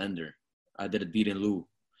to the lender. I did a deed in lieu.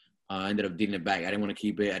 I ended up deeding it back. I didn't want to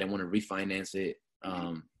keep it. I didn't want to refinance it.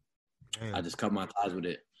 I just cut my ties with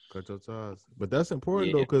it. Cut your ties. But that's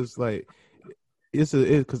important though, because like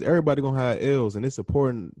because everybody gonna have L's, and it's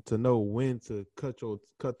important to know when to cut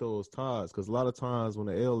those ties. Because a lot of times when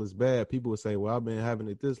the L is bad, people will say, "Well, I've been having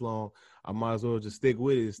it this long. I might as well just stick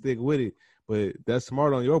with it." But that's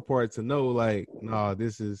smart on your part to know, like, nah, I'm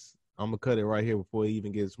gonna cut it right here before it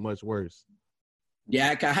even gets much worse.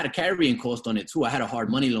 Yeah, I had a carrying cost on it too. I had a hard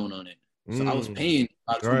money loan on it, so I was paying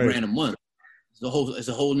about $2,000 a month. It's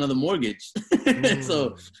a whole another mortgage.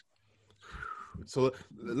 So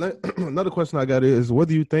another question I got is, what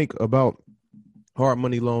do you think about hard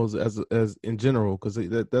money loans as in general? Because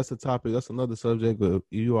that's a topic, that's another subject, but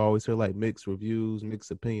you always hear like mixed reviews,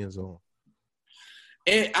 mixed opinions on.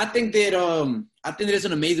 I think that it's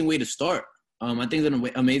an amazing way to start. I think it's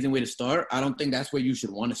an amazing way to start. I don't think that's where you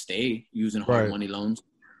should want to stay using hard money loans,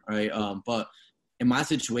 right? But in my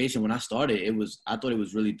situation, when I started, I thought it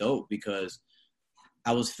was really dope because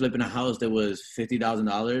I was flipping a house that was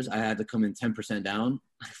 $50,000. I had to come in 10% down,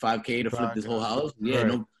 $5K to flip this whole house. Yeah,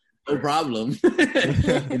 no problem.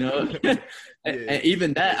 You know, and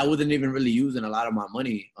even that, I wasn't even really using a lot of my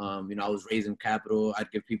money. You know, I was raising capital.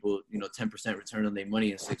 I'd give people, 10% return on their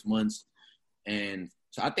money in 6 months. And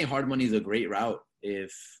so I think hard money is a great route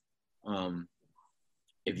if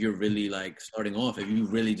you're really like starting off, if you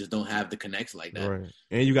really just don't have the connects like that. Right.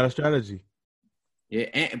 And you got a strategy.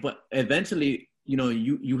 Yeah. But eventually,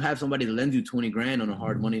 you have somebody that lends you 20 grand on a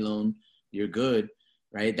hard money loan, you're good,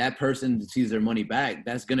 right? That person sees their money back.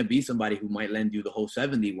 That's going to be somebody who might lend you the whole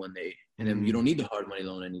 70 one day. And then you don't need the hard money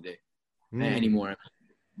loan anymore.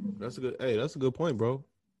 That's a good point, bro.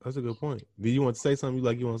 That's a good point. Do you want to say something?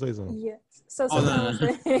 You want to say something? Yes. So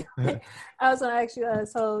I was going to ask you,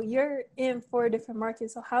 so you're in 4 different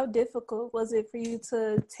markets. So how difficult was it for you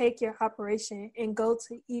to take your operation and go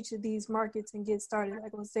to each of these markets and get started?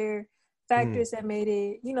 Like, was there factors that made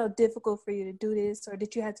it, difficult for you to do this, or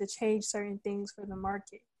did you have to change certain things for the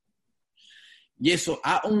market? Yeah, so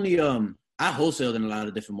I only I wholesaled in a lot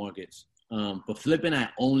of different markets, but flipping, I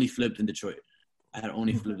only flipped in Detroit. I had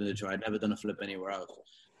only flipped in Detroit. I'd never done a flip anywhere else.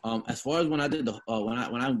 As far as when I did when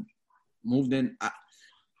I moved in,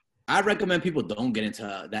 I recommend people don't get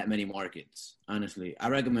into that many markets. Honestly, I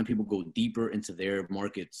recommend people go deeper into their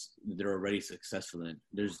markets that they're already successful in.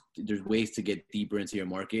 There's ways to get deeper into your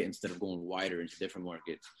market instead of going wider into different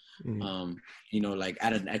markets. Like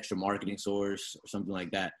add an extra marketing source or something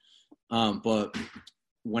like that. But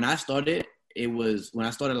when I started,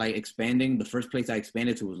 like expanding, the first place I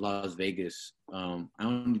expanded to was Las Vegas. I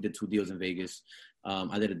only did 2 deals in Vegas.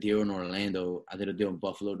 I did a deal in Orlando. I did a deal in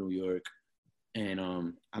Buffalo, New York. And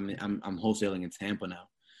I'm wholesaling in Tampa now,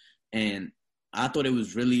 and I thought it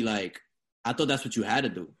was really I thought that's what you had to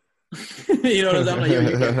do. You know what I'm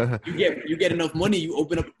saying? Like, you get enough money, you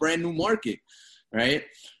open up a brand new market, right?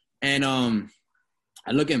 And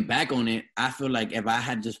looking back on it, I feel like if I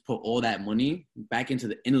had just put all that money back into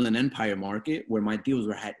the Inland Empire market, where my deals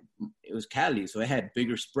it was Cali, so it had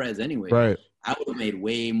bigger spreads anyway. Right. I would have made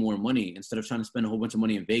way more money instead of trying to spend a whole bunch of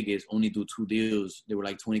money in Vegas. Only do 2 deals, they were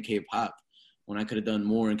like $20K a pop, when I could have done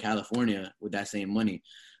more in California with that same money.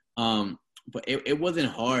 But it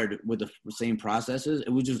wasn't hard with the same processes.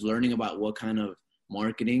 It was just learning about what kind of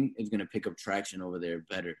marketing is going to pick up traction over there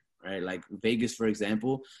better, right? Like Vegas, for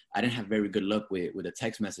example, I didn't have very good luck with a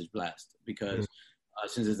text message blast because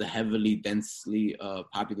since it's a heavily, densely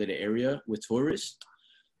populated area with tourists,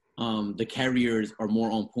 the carriers are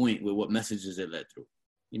more on point with what messages they let through,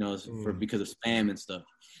 because of spam and stuff.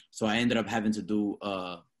 So I ended up having to do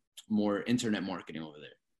more internet marketing over there.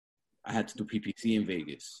 I had to do PPC in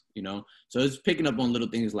Vegas, so it's picking up on little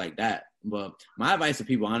things like that. But my advice to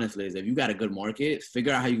people, honestly, is if you got a good market,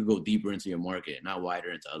 figure out how you can go deeper into your market, not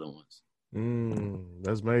wider into other ones.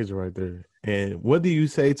 That's major right there. And what do you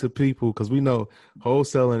say to people? Because we know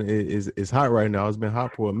wholesaling is hot right now. It's been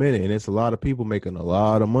hot for a minute, and it's a lot of people making a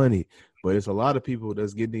lot of money, but it's a lot of people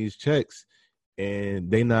that's getting these checks and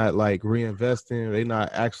they not like reinvesting. They not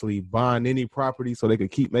actually buying any property so they could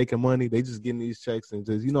keep making money. They just getting these checks and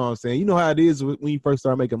just, you know what I'm saying? You know how it is when you first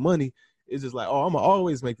start making money. It's just like, oh, I'm going to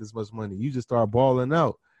always make this much money. You just start balling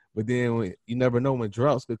out. But then you never know when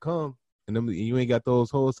droughts could come and then you ain't got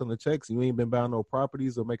those wholesaling checks, you ain't been buying no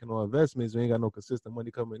properties or making no investments, you ain't got no consistent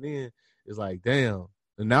money coming in, it's like, damn.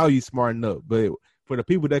 And now you smarten up. But for the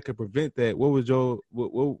people that could prevent that, what would your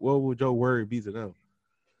word be to them?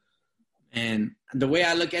 And the way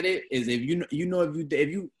I look at it is, if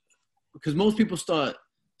you because most people start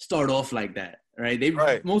off like that,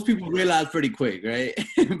 right? Most people realize pretty quick, right?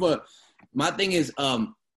 But my thing is,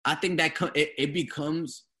 I think that it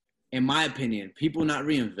becomes, in my opinion, people not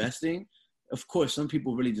reinvesting. Of course, some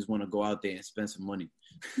people really just want to go out there and spend some money.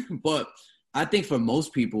 But I think for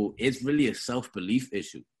most people, it's really a self-belief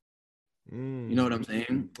issue. You know what I'm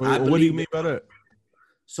saying? What do you mean by that?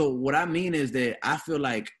 So what I mean is that I feel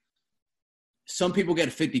like some people get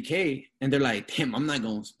 $50K and they're like, damn, I'm not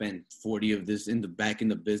going to spend 40 of this back in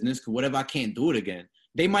the business, because what if I can't do it again?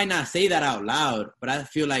 They might not say that out loud, but I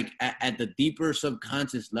feel like at the deeper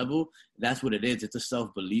subconscious level, that's what it is. It's a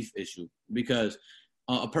self-belief issue, because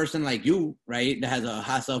a person like you, right, that has a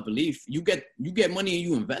high self-belief, you get money and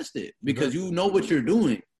you invest it because you know what you're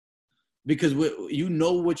doing. Because you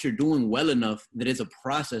know what you're doing well enough that it's a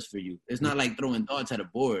process for you. It's not like throwing darts at a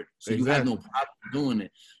board. So you have no problem doing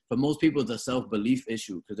it. For most people, it's a self-belief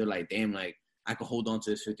issue, because they're like, damn, like I could hold on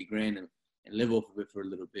to this 50 grand and live off of it for a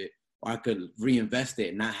little bit. Or I could reinvest it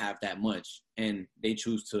and not have that much. And they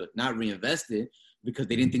choose to not reinvest it because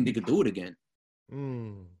they didn't think they could do it again.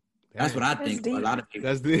 That's what I think. A lot of people.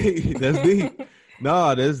 That's deep. That's deep. No,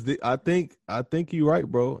 I think you're right,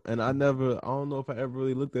 bro. And I don't know if I ever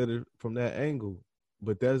really looked at it from that angle,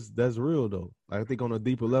 but that's real though. Like, I think on a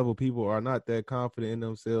deeper level, people are not that confident in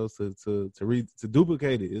themselves to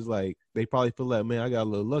duplicate it. It's like they probably feel like, man, I got a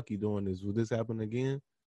little lucky doing this. Will this happen again?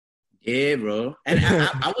 Yeah, bro. And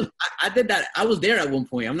I did that. I was there at one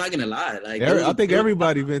point. I'm not gonna lie. Like, I think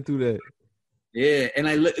everybody been through that. Yeah, and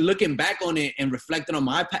looking back on it and reflecting on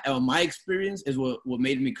my experience is what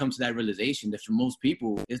made me come to that realization that for most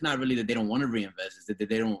people, it's not really that they don't want to reinvest; it's that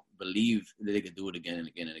they don't believe that they could do it again and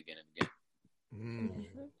again and again and again.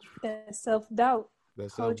 That self-doubt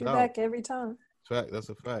hold you back every time. Fact, that's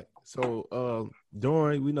a fact. So,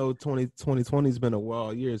 we know 2020 has been a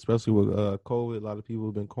wild year, especially with COVID. A lot of people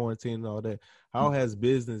have been quarantining and all that. How has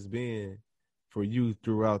business been for you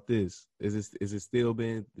throughout this? Is it still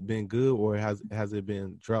been good, or has it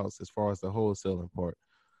been droughts as far as the wholesaling part?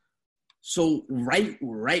 So right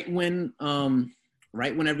when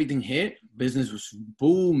everything hit, business was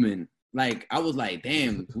booming. Like, I was like,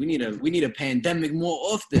 damn, we need a pandemic more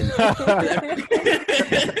often.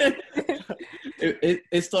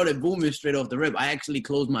 It started booming straight off the rip. I actually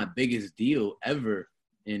closed my biggest deal ever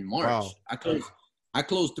in March. Wow. I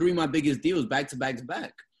closed 3 of my biggest deals back to back to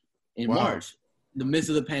back in March. In the midst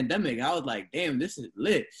of the pandemic, I was like, damn, this is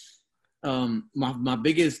lit. My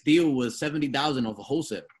biggest deal was $70,000 off a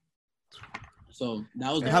wholesale. So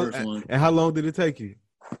that was the first one. And how long did it take you?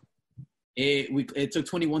 It took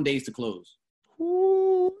 21 days to close.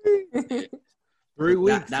 3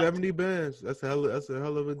 weeks, 70 bands. That's a hell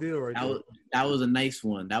of a deal right there. That was a nice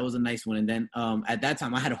one. And then at that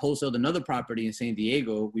time, I had wholesaled another property in San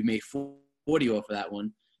Diego. We made 40 off of that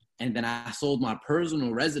one. And then I sold my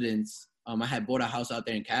personal residence. I had bought a house out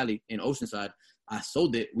there in Cali, in Oceanside. I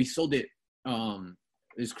sold it. We sold it.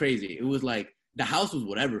 It's crazy. It was like, the house was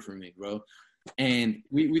whatever for me, bro. And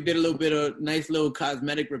we did a little bit of nice little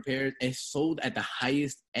cosmetic repairs. It sold at the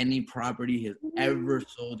highest any property has ever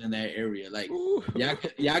sold in that area. Like, y'all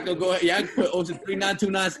could put Ocean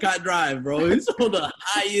 3929 Scott Drive, bro. It sold the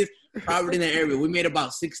highest property in the area. We made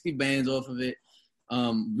about 60 bands off of it.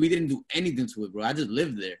 We didn't do anything to it, bro. I just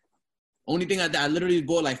lived there. Only thing I literally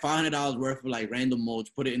bought like $500 worth of like random mulch,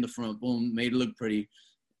 put it in the front, boom, made it look pretty,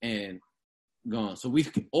 and gone. So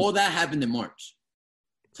all that happened in March.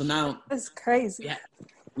 So now that's crazy.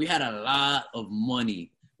 We had a lot of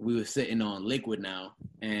money. We were sitting on liquid now,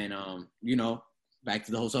 and back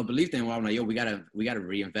to the whole self-belief thing. Where I'm like, yo, we gotta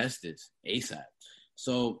reinvest this ASAP.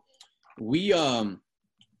 So we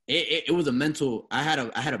it was a mental. I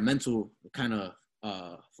had a mental kind of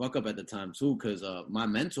fuck up at the time too, because my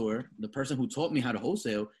mentor, the person who taught me how to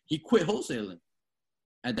wholesale, he quit wholesaling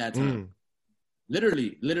at that time.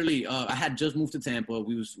 Literally, I had just moved to Tampa.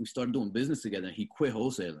 We started doing business together, and he quit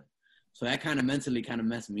wholesaling. So that kind of mentally kind of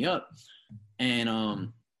messed me up.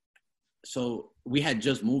 And so we had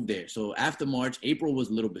just moved there. So after March, April was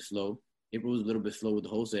a little bit slow. With the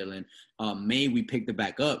wholesaling. May, we picked it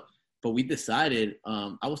back up. But we decided,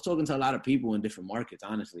 I was talking to a lot of people in different markets,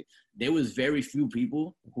 honestly. There was very few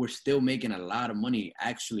people who were still making a lot of money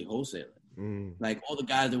actually wholesaling. Like, all the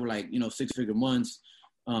guys that were like, 6-figure months,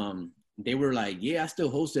 they were like, yeah, I still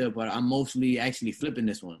wholesale, but I'm mostly actually flipping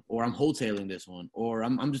this one, or I'm wholesaling this one, or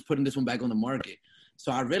I'm just putting this one back on the market.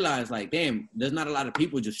 So I realized, like, damn, there's not a lot of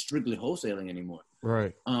people just strictly wholesaling anymore.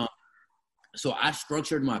 Right. So I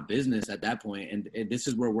structured my business at that point, and this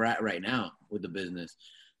is where we're at right now with the business.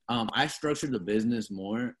 I structured the business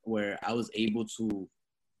more where I was able to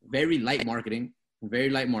very light marketing.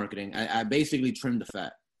 I basically trimmed the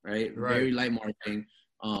fat, right? Very light marketing.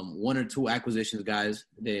 1 or 2 acquisitions guys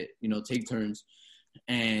that, you know, take turns,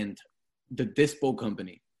 and the dispo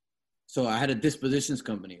company. So I had a dispositions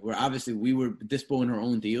company where obviously we were dispoing our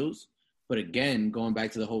own deals. But again, going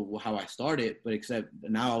back to the whole how I started, but except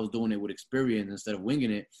now I was doing it with experience instead of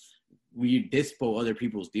winging it. We dispo other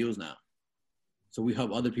people's deals now. So we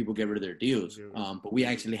help other people get rid of their deals. But we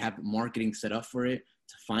actually have marketing set up for it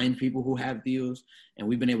to find people who have deals. And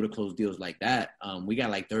we've been able to close deals like that. We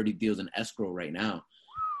got like 30 deals in escrow right now.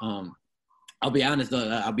 I'll be honest,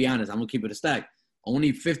 though. I'm going to keep it a stack.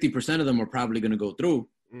 Only 50% of them are probably going to go through.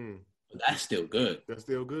 But that's still good. That's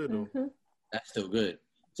still good, though. That's still good.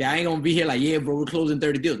 See, I ain't going to be here like, yeah, bro, we're closing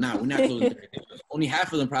 30 deals. Nah, we're not closing 30 deals. Only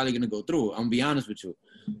half of them probably going to go through. I'm going to be honest with you.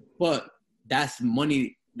 But that's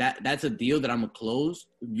money. That's a deal that I'm going to close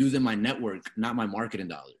using my network, not my marketing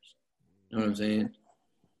dollars. You know what I'm saying?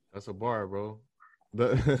 That's a bar, bro.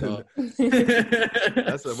 So,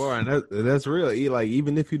 That's a bar, and that's real. Like,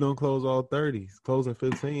 even if you don't close all 30, closing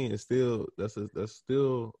 15 is still that's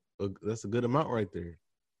a good amount right there.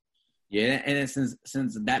 Yeah, and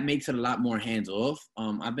since that makes it a lot more hands off,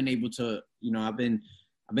 I've been able to, you know, I've been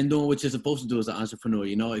doing what you're supposed to do as an entrepreneur,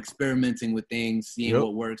 you know, experimenting with things, seeing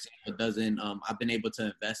what works, what doesn't. I've been able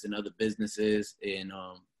to invest in other businesses, in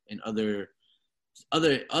other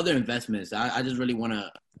investments. I just really want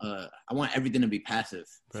to. I want everything to be passive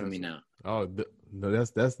for me now. Oh no,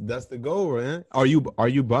 that's the goal, man. Are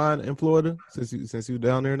you buying in Florida since you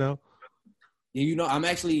down there now? You know, I'm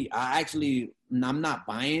not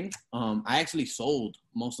buying. I actually sold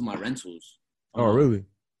most of my rentals. Oh, really?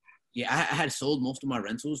 Yeah, I had sold most of my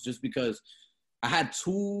rentals just because I had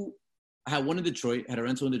 2. I had one in Detroit. I had a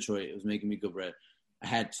rental in Detroit. It was making me good bread. I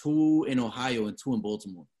had 2 in Ohio and 2 in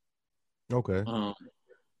Baltimore. Okay.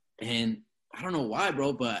 And I don't know why,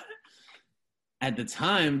 bro, but at the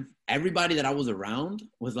time, everybody that I was around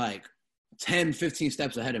was like 10, 15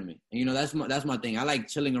 steps ahead of me. And, you know, that's my thing. I like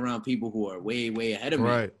chilling around people who are way, way ahead of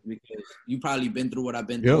me. Because you probably been through what I've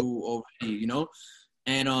been through already, you know?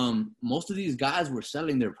 And most of these guys were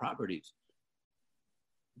selling their properties.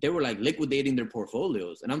 They were, like, liquidating their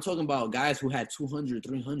portfolios. And I'm talking about guys who had 200,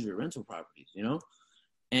 300 rental properties, you know?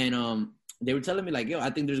 And they were telling me, like, yo, I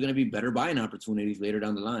think there's going to be better buying opportunities later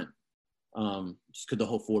down the line. Just because the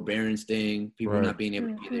whole forbearance thing, people not being able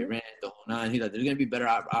to pay their rent, the whole nine. He's like, there's going to be better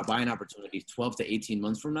buying opportunities 12 to 18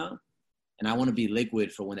 months from now. And I want to be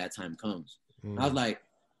liquid for when that time comes. I was like,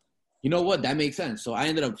 you know what? That makes sense. So I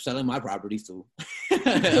ended up selling my properties too.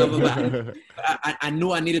 I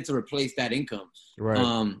knew I needed to replace that income.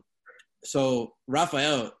 Right. So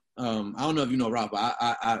Raphael, I don't know if you know Ralph, but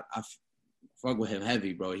I fuck with him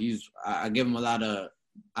heavy, bro. I give him a lot of,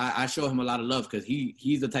 I show him a lot of love because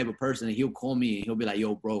he's the type of person that he'll call me and he'll be like,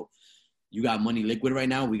 yo, bro, you got money liquid right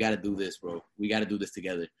now. We got to do this, bro. We got to do this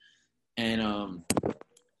together. And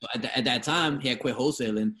at that time, he had quit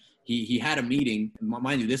wholesaling. He had a meeting.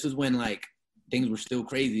 Mind you, this was when, like, things were still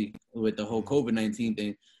crazy with the whole COVID-19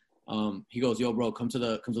 thing. He goes, yo, bro, come to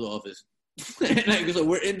the office. And so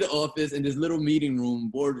we're in the office in this little meeting room,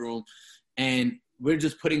 boardroom, and we're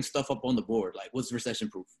just putting stuff up on the board. Like, what's recession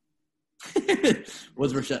proof?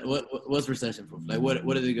 What's recession proof? Like, what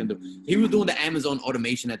are they gonna do? He was doing the Amazon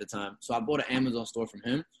automation at the time, so I bought an Amazon store from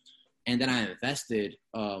him, and then I invested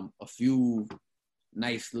a few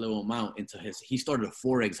nice little amount into his. He started a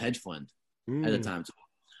Forex hedge fund at the time. So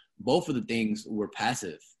both of the things were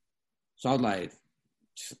passive, so I was like,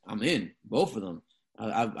 I'm in both of them.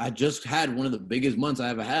 I just had one of the biggest months I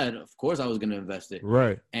ever had. Of course, I was gonna invest it.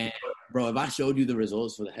 Right. And bro, if I showed you the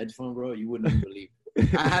results for the hedge fund, bro, you wouldn't even believe it.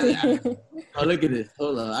 Oh, look at this.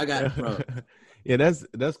 Hold on, I got it, bro. Yeah,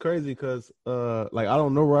 that's crazy because like, I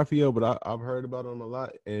don't know Raphael, but I've heard about him a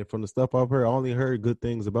lot, and from the stuff I've heard, I only heard good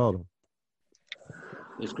things about him.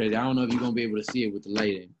 It's crazy. I don't know if you're gonna be able to see it with the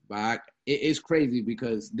lighting, but it's crazy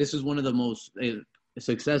because this is one of the most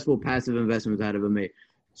successful passive investments I've ever made.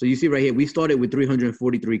 So you see right here, we started with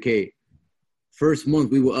 $343K. First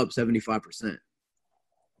month we were up 75%.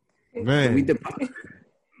 Man, so we deposited.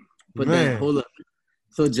 But then hold up.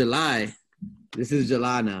 So July, this is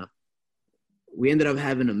July now. We ended up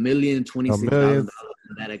having $1,026,000 in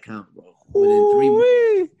that account, bro.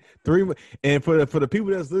 Within 3 months. And for the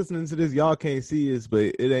people that's listening to this, y'all can't see this, but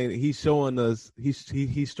it ain't. He's showing us.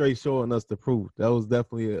 He's straight showing us the proof. That was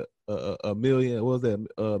definitely a million. What was that?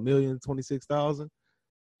 $1,026,000.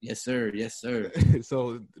 Yes, sir. Yes, sir.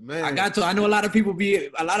 So, man, I know a lot of people be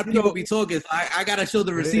talking. So I gotta show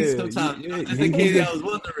the receipts sometimes. Just in case I was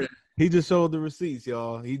wondering. He just showed the receipts,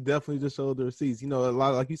 y'all. He definitely just showed the receipts. You know, a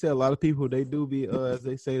lot, like you said, a lot of people, they do be, as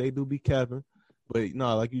they say, they do be capping. But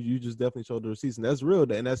no, like you just definitely showed the receipts, and that's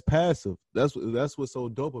real, and that's passive. That's what's so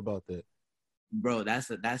dope about that. Bro,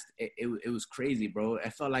 it was crazy, bro. I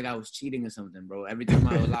felt like I was cheating or something, bro. Every time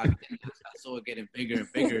I was locked in, I saw it getting bigger and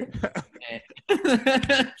bigger. And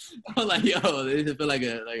I was like, yo, this feel like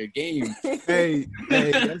a game. Hey,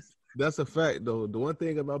 that's a fact though. The one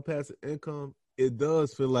thing about passive income, it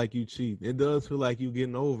does feel like you cheating. It does feel like you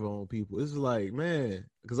getting over on people. It's like, man,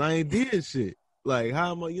 because I ain't did shit. Like,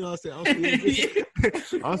 how am I? You know what I'm saying?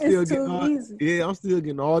 I'm still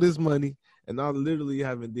getting all this money, and I literally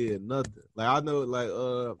haven't did nothing. Like, I know, like,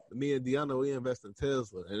 me and Deanna, we invest in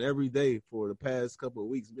Tesla, and every day for the past couple of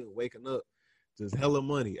weeks, been waking up just hella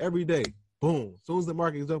money every day. Boom. As soon as the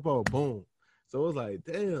market jump off, boom. So it's like,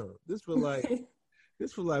 damn, this feel like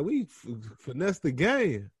we finessed the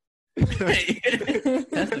game.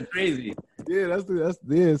 That's crazy. Yeah,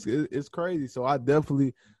 it's crazy. So I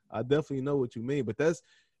definitely know what you mean. But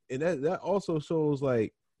that also shows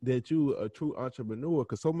like that you a true entrepreneur,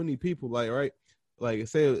 because so many people like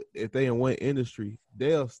say if they in one industry,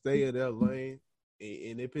 they'll stay in their lane,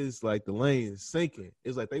 and if it's like the lane is sinking,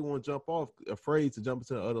 it's like they won't jump off, afraid to jump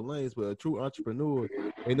into the other lanes. But a true entrepreneur,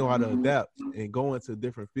 they know how to adapt and go into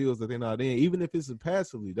different fields that they're not in, even if it's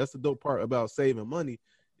passively. That's the dope part about saving money,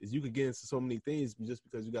 is you could get into so many things just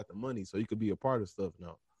because you got the money, so you could be a part of stuff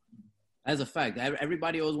now. That's a fact.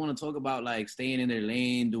 Everybody always want to talk about like staying in their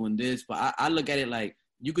lane, doing this, but I look at it like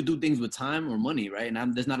you could do things with time or money, right?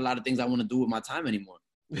 And there's not a lot of things I want to do with my time anymore.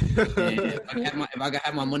 And if I can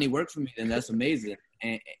have my money work for me, then that's amazing.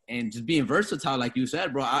 And just being versatile, like you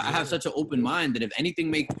said, bro. I have such an open mind that if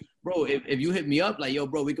anything if you hit me up like, yo,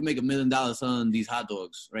 bro, we can make $1 million selling these hot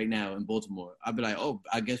dogs right now in Baltimore, I'd be like, oh,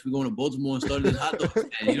 I guess we're going to Baltimore and start this hot dog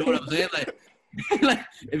stand. You know what I'm saying? Like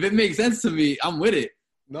if it makes sense to me, I'm with it.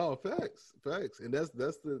 No, facts, and that's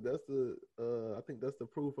the I think that's the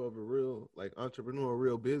proof of a real like entrepreneur,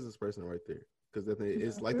 real business person right there. Because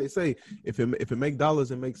it's like they say, if it make dollars,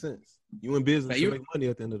 it makes sense. You in business to make money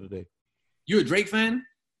at the end of the day. You a Drake fan?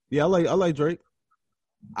 Yeah, I like Drake.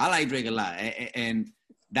 I like Drake a lot, and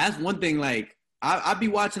that's one thing. Like I be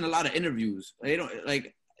watching a lot of interviews. They don't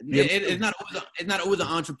like. Yeah, it's not always an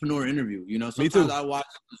entrepreneur interview, you know. Sometimes I watch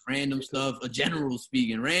random stuff, a general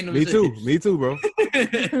speaking, random. Me too, bro.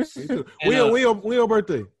 Me too. When your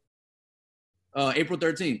birthday? April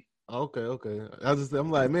 13th. Okay. I'm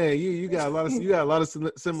like, man, you got a lot of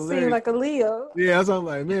similarities. Seem like a Leo. Yeah, that's what I'm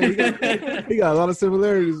like, man. He got a lot of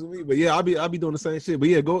similarities with me. But yeah, I'll be doing the same shit. But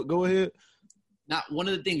yeah, go ahead. Now, one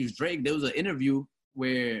of the things, Drake, there was an interview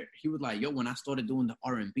where he was like, yo, when I started doing the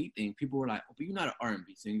R&B thing, people were like, oh, but you're not an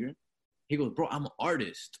R&B singer. He goes, bro, I'm an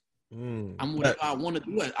artist. I'm whatever I want to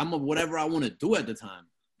do. I'm whatever I want to do at the time.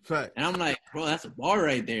 Fact. And I'm like, bro, that's a bar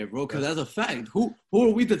right there, bro, because that's a fact. Who are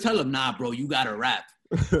we to tell him, nah, bro, you got to rap?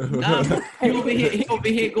 Nah, bro. He over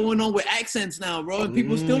here going on with accents now, bro, and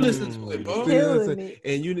people still listen to it, bro.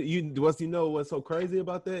 And what's so crazy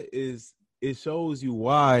about that is it shows you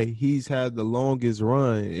why he's had the longest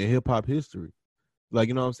run in hip-hop history. Like,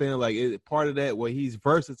 you know what I'm saying? Like, part of that, where he's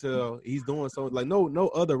versatile, he's doing so. Like, no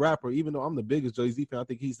other rapper, even though I'm the biggest Jay-Z fan, I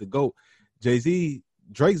think he's the GOAT.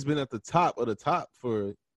 Drake's been at the top of the top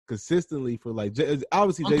for consistently for like,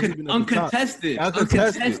 obviously Jay-Z been at the top.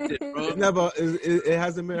 Uncontested, bro. It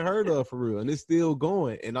hasn't been heard of for real, and it's still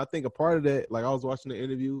going. And I think a part of that, like I was watching the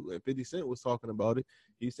interview and 50 Cent was talking about it.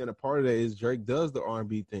 He said a part of that is Drake does the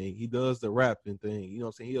R&B thing. He does the rapping thing. You know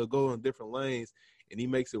what I'm saying? He'll go in different lanes and he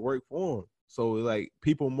makes it work for him. So, like,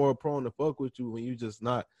 people more prone to fuck with you when you just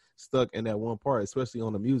not stuck in that one part, especially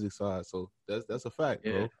on the music side. So that's a fact,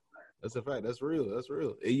 bro. That's a fact. That's real.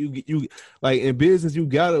 And you like in business, you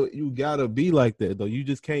gotta be like that though. You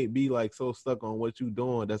just can't be like so stuck on what you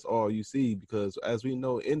doing. That's all you see, because as we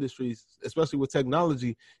know, industries, especially with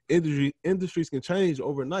technology, industries can change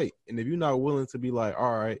overnight. And if you're not willing to be like,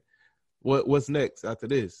 all right, what's next after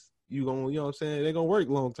this? You know what I'm saying? They're gonna work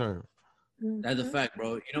long term. That's a fact,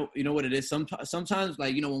 bro. You know what it is? Sometimes,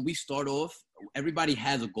 like, you know, when we start off, everybody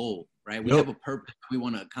has a goal, right? We have a purpose we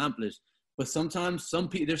want to accomplish. But sometimes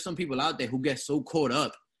there's some people out there who get so caught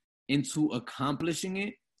up into accomplishing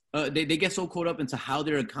it. They get so caught up into how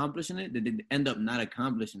they're accomplishing it that they end up not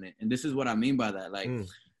accomplishing it. And this is what I mean by that. Like,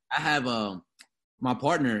 I have my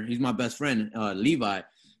partner, he's my best friend, Levi.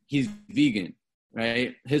 He's vegan,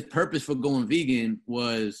 right? His purpose for going vegan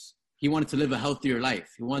was he wanted to live a healthier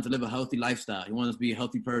life. He wanted to live a healthy lifestyle. He wanted to be a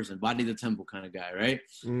healthy person, body the temple kind of guy, right?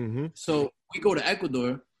 Mm-hmm. So we go to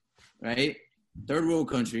Ecuador, right? Third world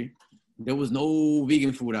country. There was no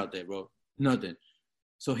vegan food out there, bro. Nothing.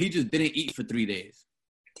 So he just didn't eat for 3 days.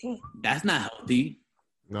 Damn. That's not healthy.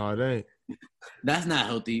 No, it ain't. That's not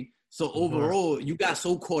healthy. So overall, you got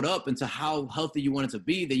so caught up into how healthy you wanted to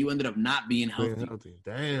be that you ended up not being healthy.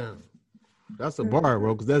 Damn. That's a bar,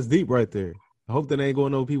 bro, because that's deep right there. I hope that ain't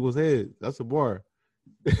going over people's heads. That's a bar.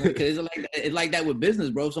 Because it's like that with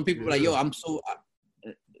business, bro. Some people are like, yo, I mean,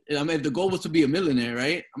 if the goal was to be a millionaire,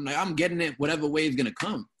 right? I'm like, I'm getting it whatever way it's going to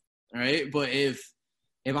come, all right? But if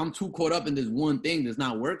I'm too caught up in this one thing that's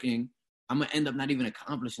not working, I'm going to end up not even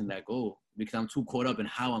accomplishing that goal because I'm too caught up in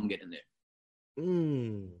how I'm getting there.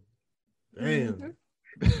 Damn.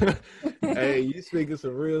 Hey, you speaking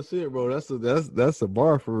some real shit, bro. That's a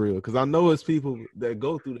bar for real. Because I know it's people that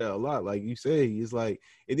go through that a lot. Like you say, it's like,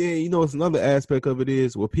 and then, you know, it's another aspect of it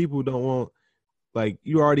is where people don't want, like,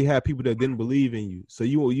 you already have people that didn't believe in you. So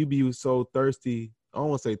you be so thirsty. I don't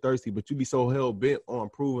want to say thirsty, but you be so hell bent on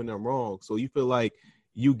proving them wrong. So you feel like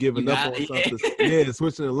you giving up on something. Yeah,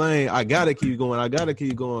 switching the lane. I gotta keep going.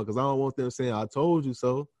 Because I don't want them saying I told you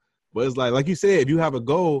so. But it's like you said, if you have a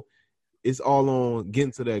goal, it's all on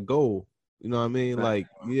getting to that goal. You know what I mean? Right. Like,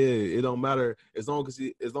 yeah, it don't matter as long as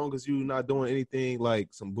you're not doing anything like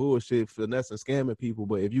some bullshit, finessing, scamming people.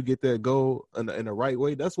 But if you get that goal in the right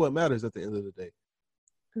way, that's what matters at the end of the day.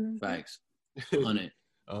 Facts. On it.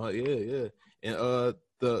 Yeah. And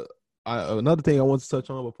another thing I want to touch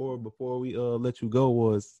on before we let you go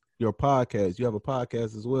was your podcast. You have a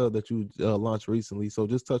podcast as well that you launched recently. So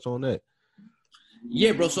just touch on that.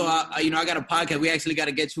 Yeah, bro. So I got a podcast. We actually got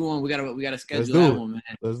to get you on. We gotta schedule that one, man.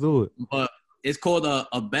 Let's do it. But it's called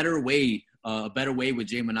a Better Way with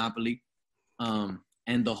Jay Monopoly. And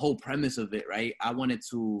the whole premise of it, right? I wanted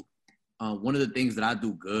to. One of the things that I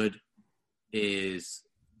do good is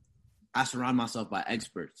I surround myself by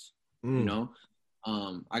experts. You know,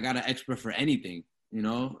 I got an expert for anything. You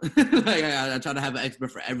know, like I try to have an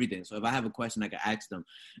expert for everything. So if I have a question, I can ask them.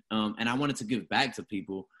 And I wanted to give back to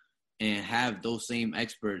people. And have those same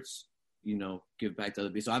experts, you know, give back to other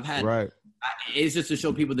people. So I've had, it's just to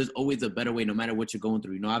show people there's always a better way, no matter what you're going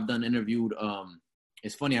through. You know, I've interviewed,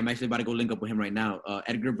 it's funny, I'm actually about to go link up with him right now.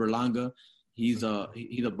 Edgar Berlanga, he's a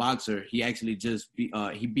boxer. He actually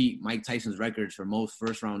he beat Mike Tyson's records for most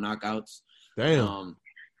first round knockouts. Damn.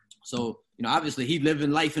 So, you know, obviously he's living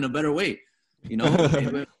life in a better way, you know.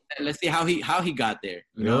 Let's see how he got there,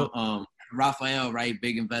 you know. Raphael, right?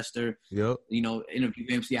 Big investor. Yep. You know, interview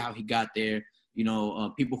him, see how he got there. You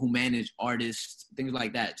know, people who manage artists, things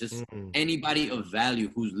like that. Just anybody of value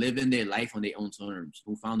who's living their life on their own terms,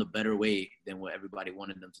 who found a better way than what everybody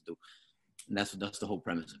wanted them to do. And that's the whole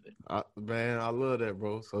premise of it. Man, I love that,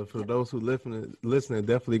 bro. So for those who listening,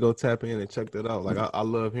 definitely go tap in and check that out. Like I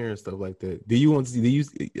love hearing stuff like that. You want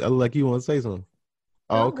to say something?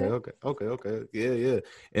 Oh, okay. Yeah.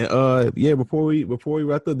 And yeah, before we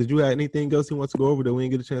wrap up, did you have anything else you want to go over that we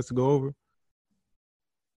didn't get a chance to go over?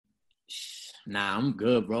 Nah, I'm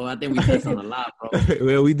good, bro. I think we touched on a lot, bro.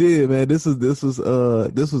 Well, we did, man. This was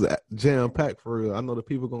jam packed for real. I know the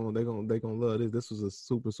people they gonna love this. This was a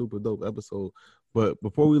super, super dope episode. But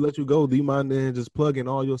before we let you go, do you mind then just plugging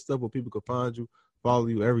all your stuff where people can find you, follow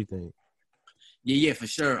you, everything? Yeah, for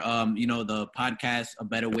sure. You know, the podcast, A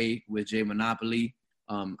Better Way with Jay Monopoly.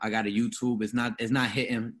 I got a YouTube. It's not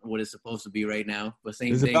hitting what it's supposed to be right now, but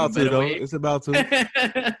same thing. It's about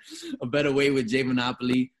to. A Better Way with Jay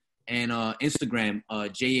Monopoly, and Instagram,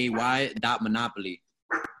 jay.monopoly.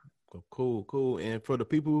 Cool. And for the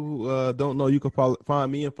people who don't know, you can find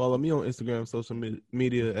me and follow me on Instagram, social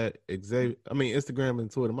media at Xavier. I mean, Instagram and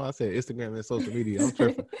Twitter. I said Instagram and social media. I'm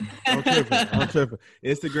tripping.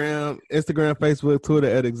 Instagram, Facebook, Twitter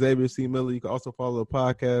at Xavier C. Miller. You can also follow the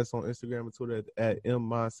podcast on Instagram and Twitter at M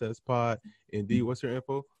Mindsets Pod. And D, what's your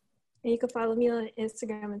info? And you can follow me on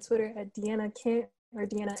Instagram and Twitter at Deanna Kent or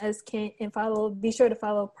Deanna S. Kent. And be sure to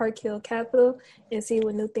follow Park Hill Capital and see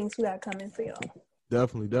what new things we got coming for y'all.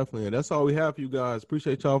 Definitely. And that's all we have for you guys.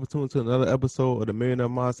 Appreciate y'all for tuning to another episode of the Millionaire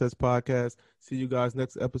Mindsets Podcast. See you guys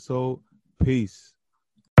next episode. Peace.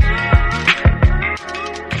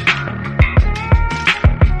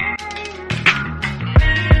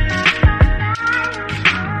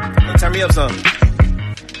 Turn me up some.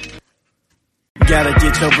 Gotta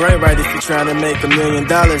get your brain right if you're trying to make $1 million.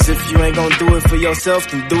 If you ain't gonna do it for yourself,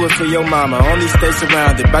 then do it for your mama. Only stay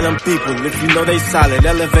surrounded by them people if you know they solid.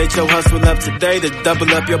 Elevate your hustle up today to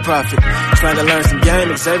double up your profit. Trying to learn some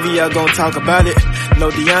game, Xavier gonna talk about it. No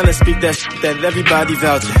Deanna, speak that shit that everybody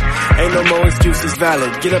vouching. Ain't no more excuses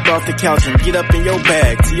valid. Get up off the couch and get up in your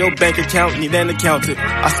bag. To your bank account, need an accountant.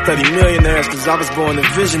 I study millionaires cause I was born a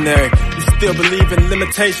visionary. You still believe in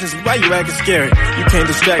limitations, why you acting scary? You can't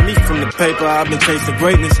distract me from the paper, I've been chasing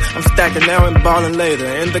greatness. I'm stacking now and balling later.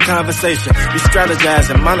 End the conversation. We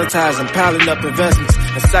strategizing, monetizing, piling up investments,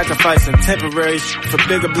 and sacrificing temporary shit for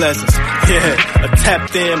bigger blessings. Yeah, a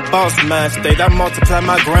tapped in boss mind state. I multiply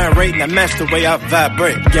my grind rate and I match the way I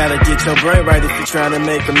vibrate. Gotta get your brain right if you're trying to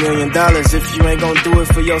make $1 million. If you ain't gonna do it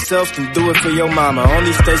for yourself, then do it for your mama.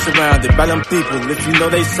 Only stay surrounded by them people if you know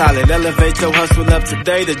they solid. Elevate your hustle up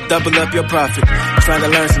today to double up your profit. Trying to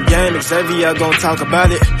learn some game, Xavier gonna talk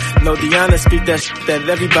about it. No Deanna, speak that shit that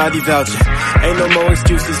everybody vouching. Ain't no more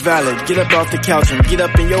excuses valid. Get up off the couch and get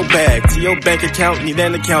up in your bag. To your bank account, need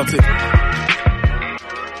an accountant.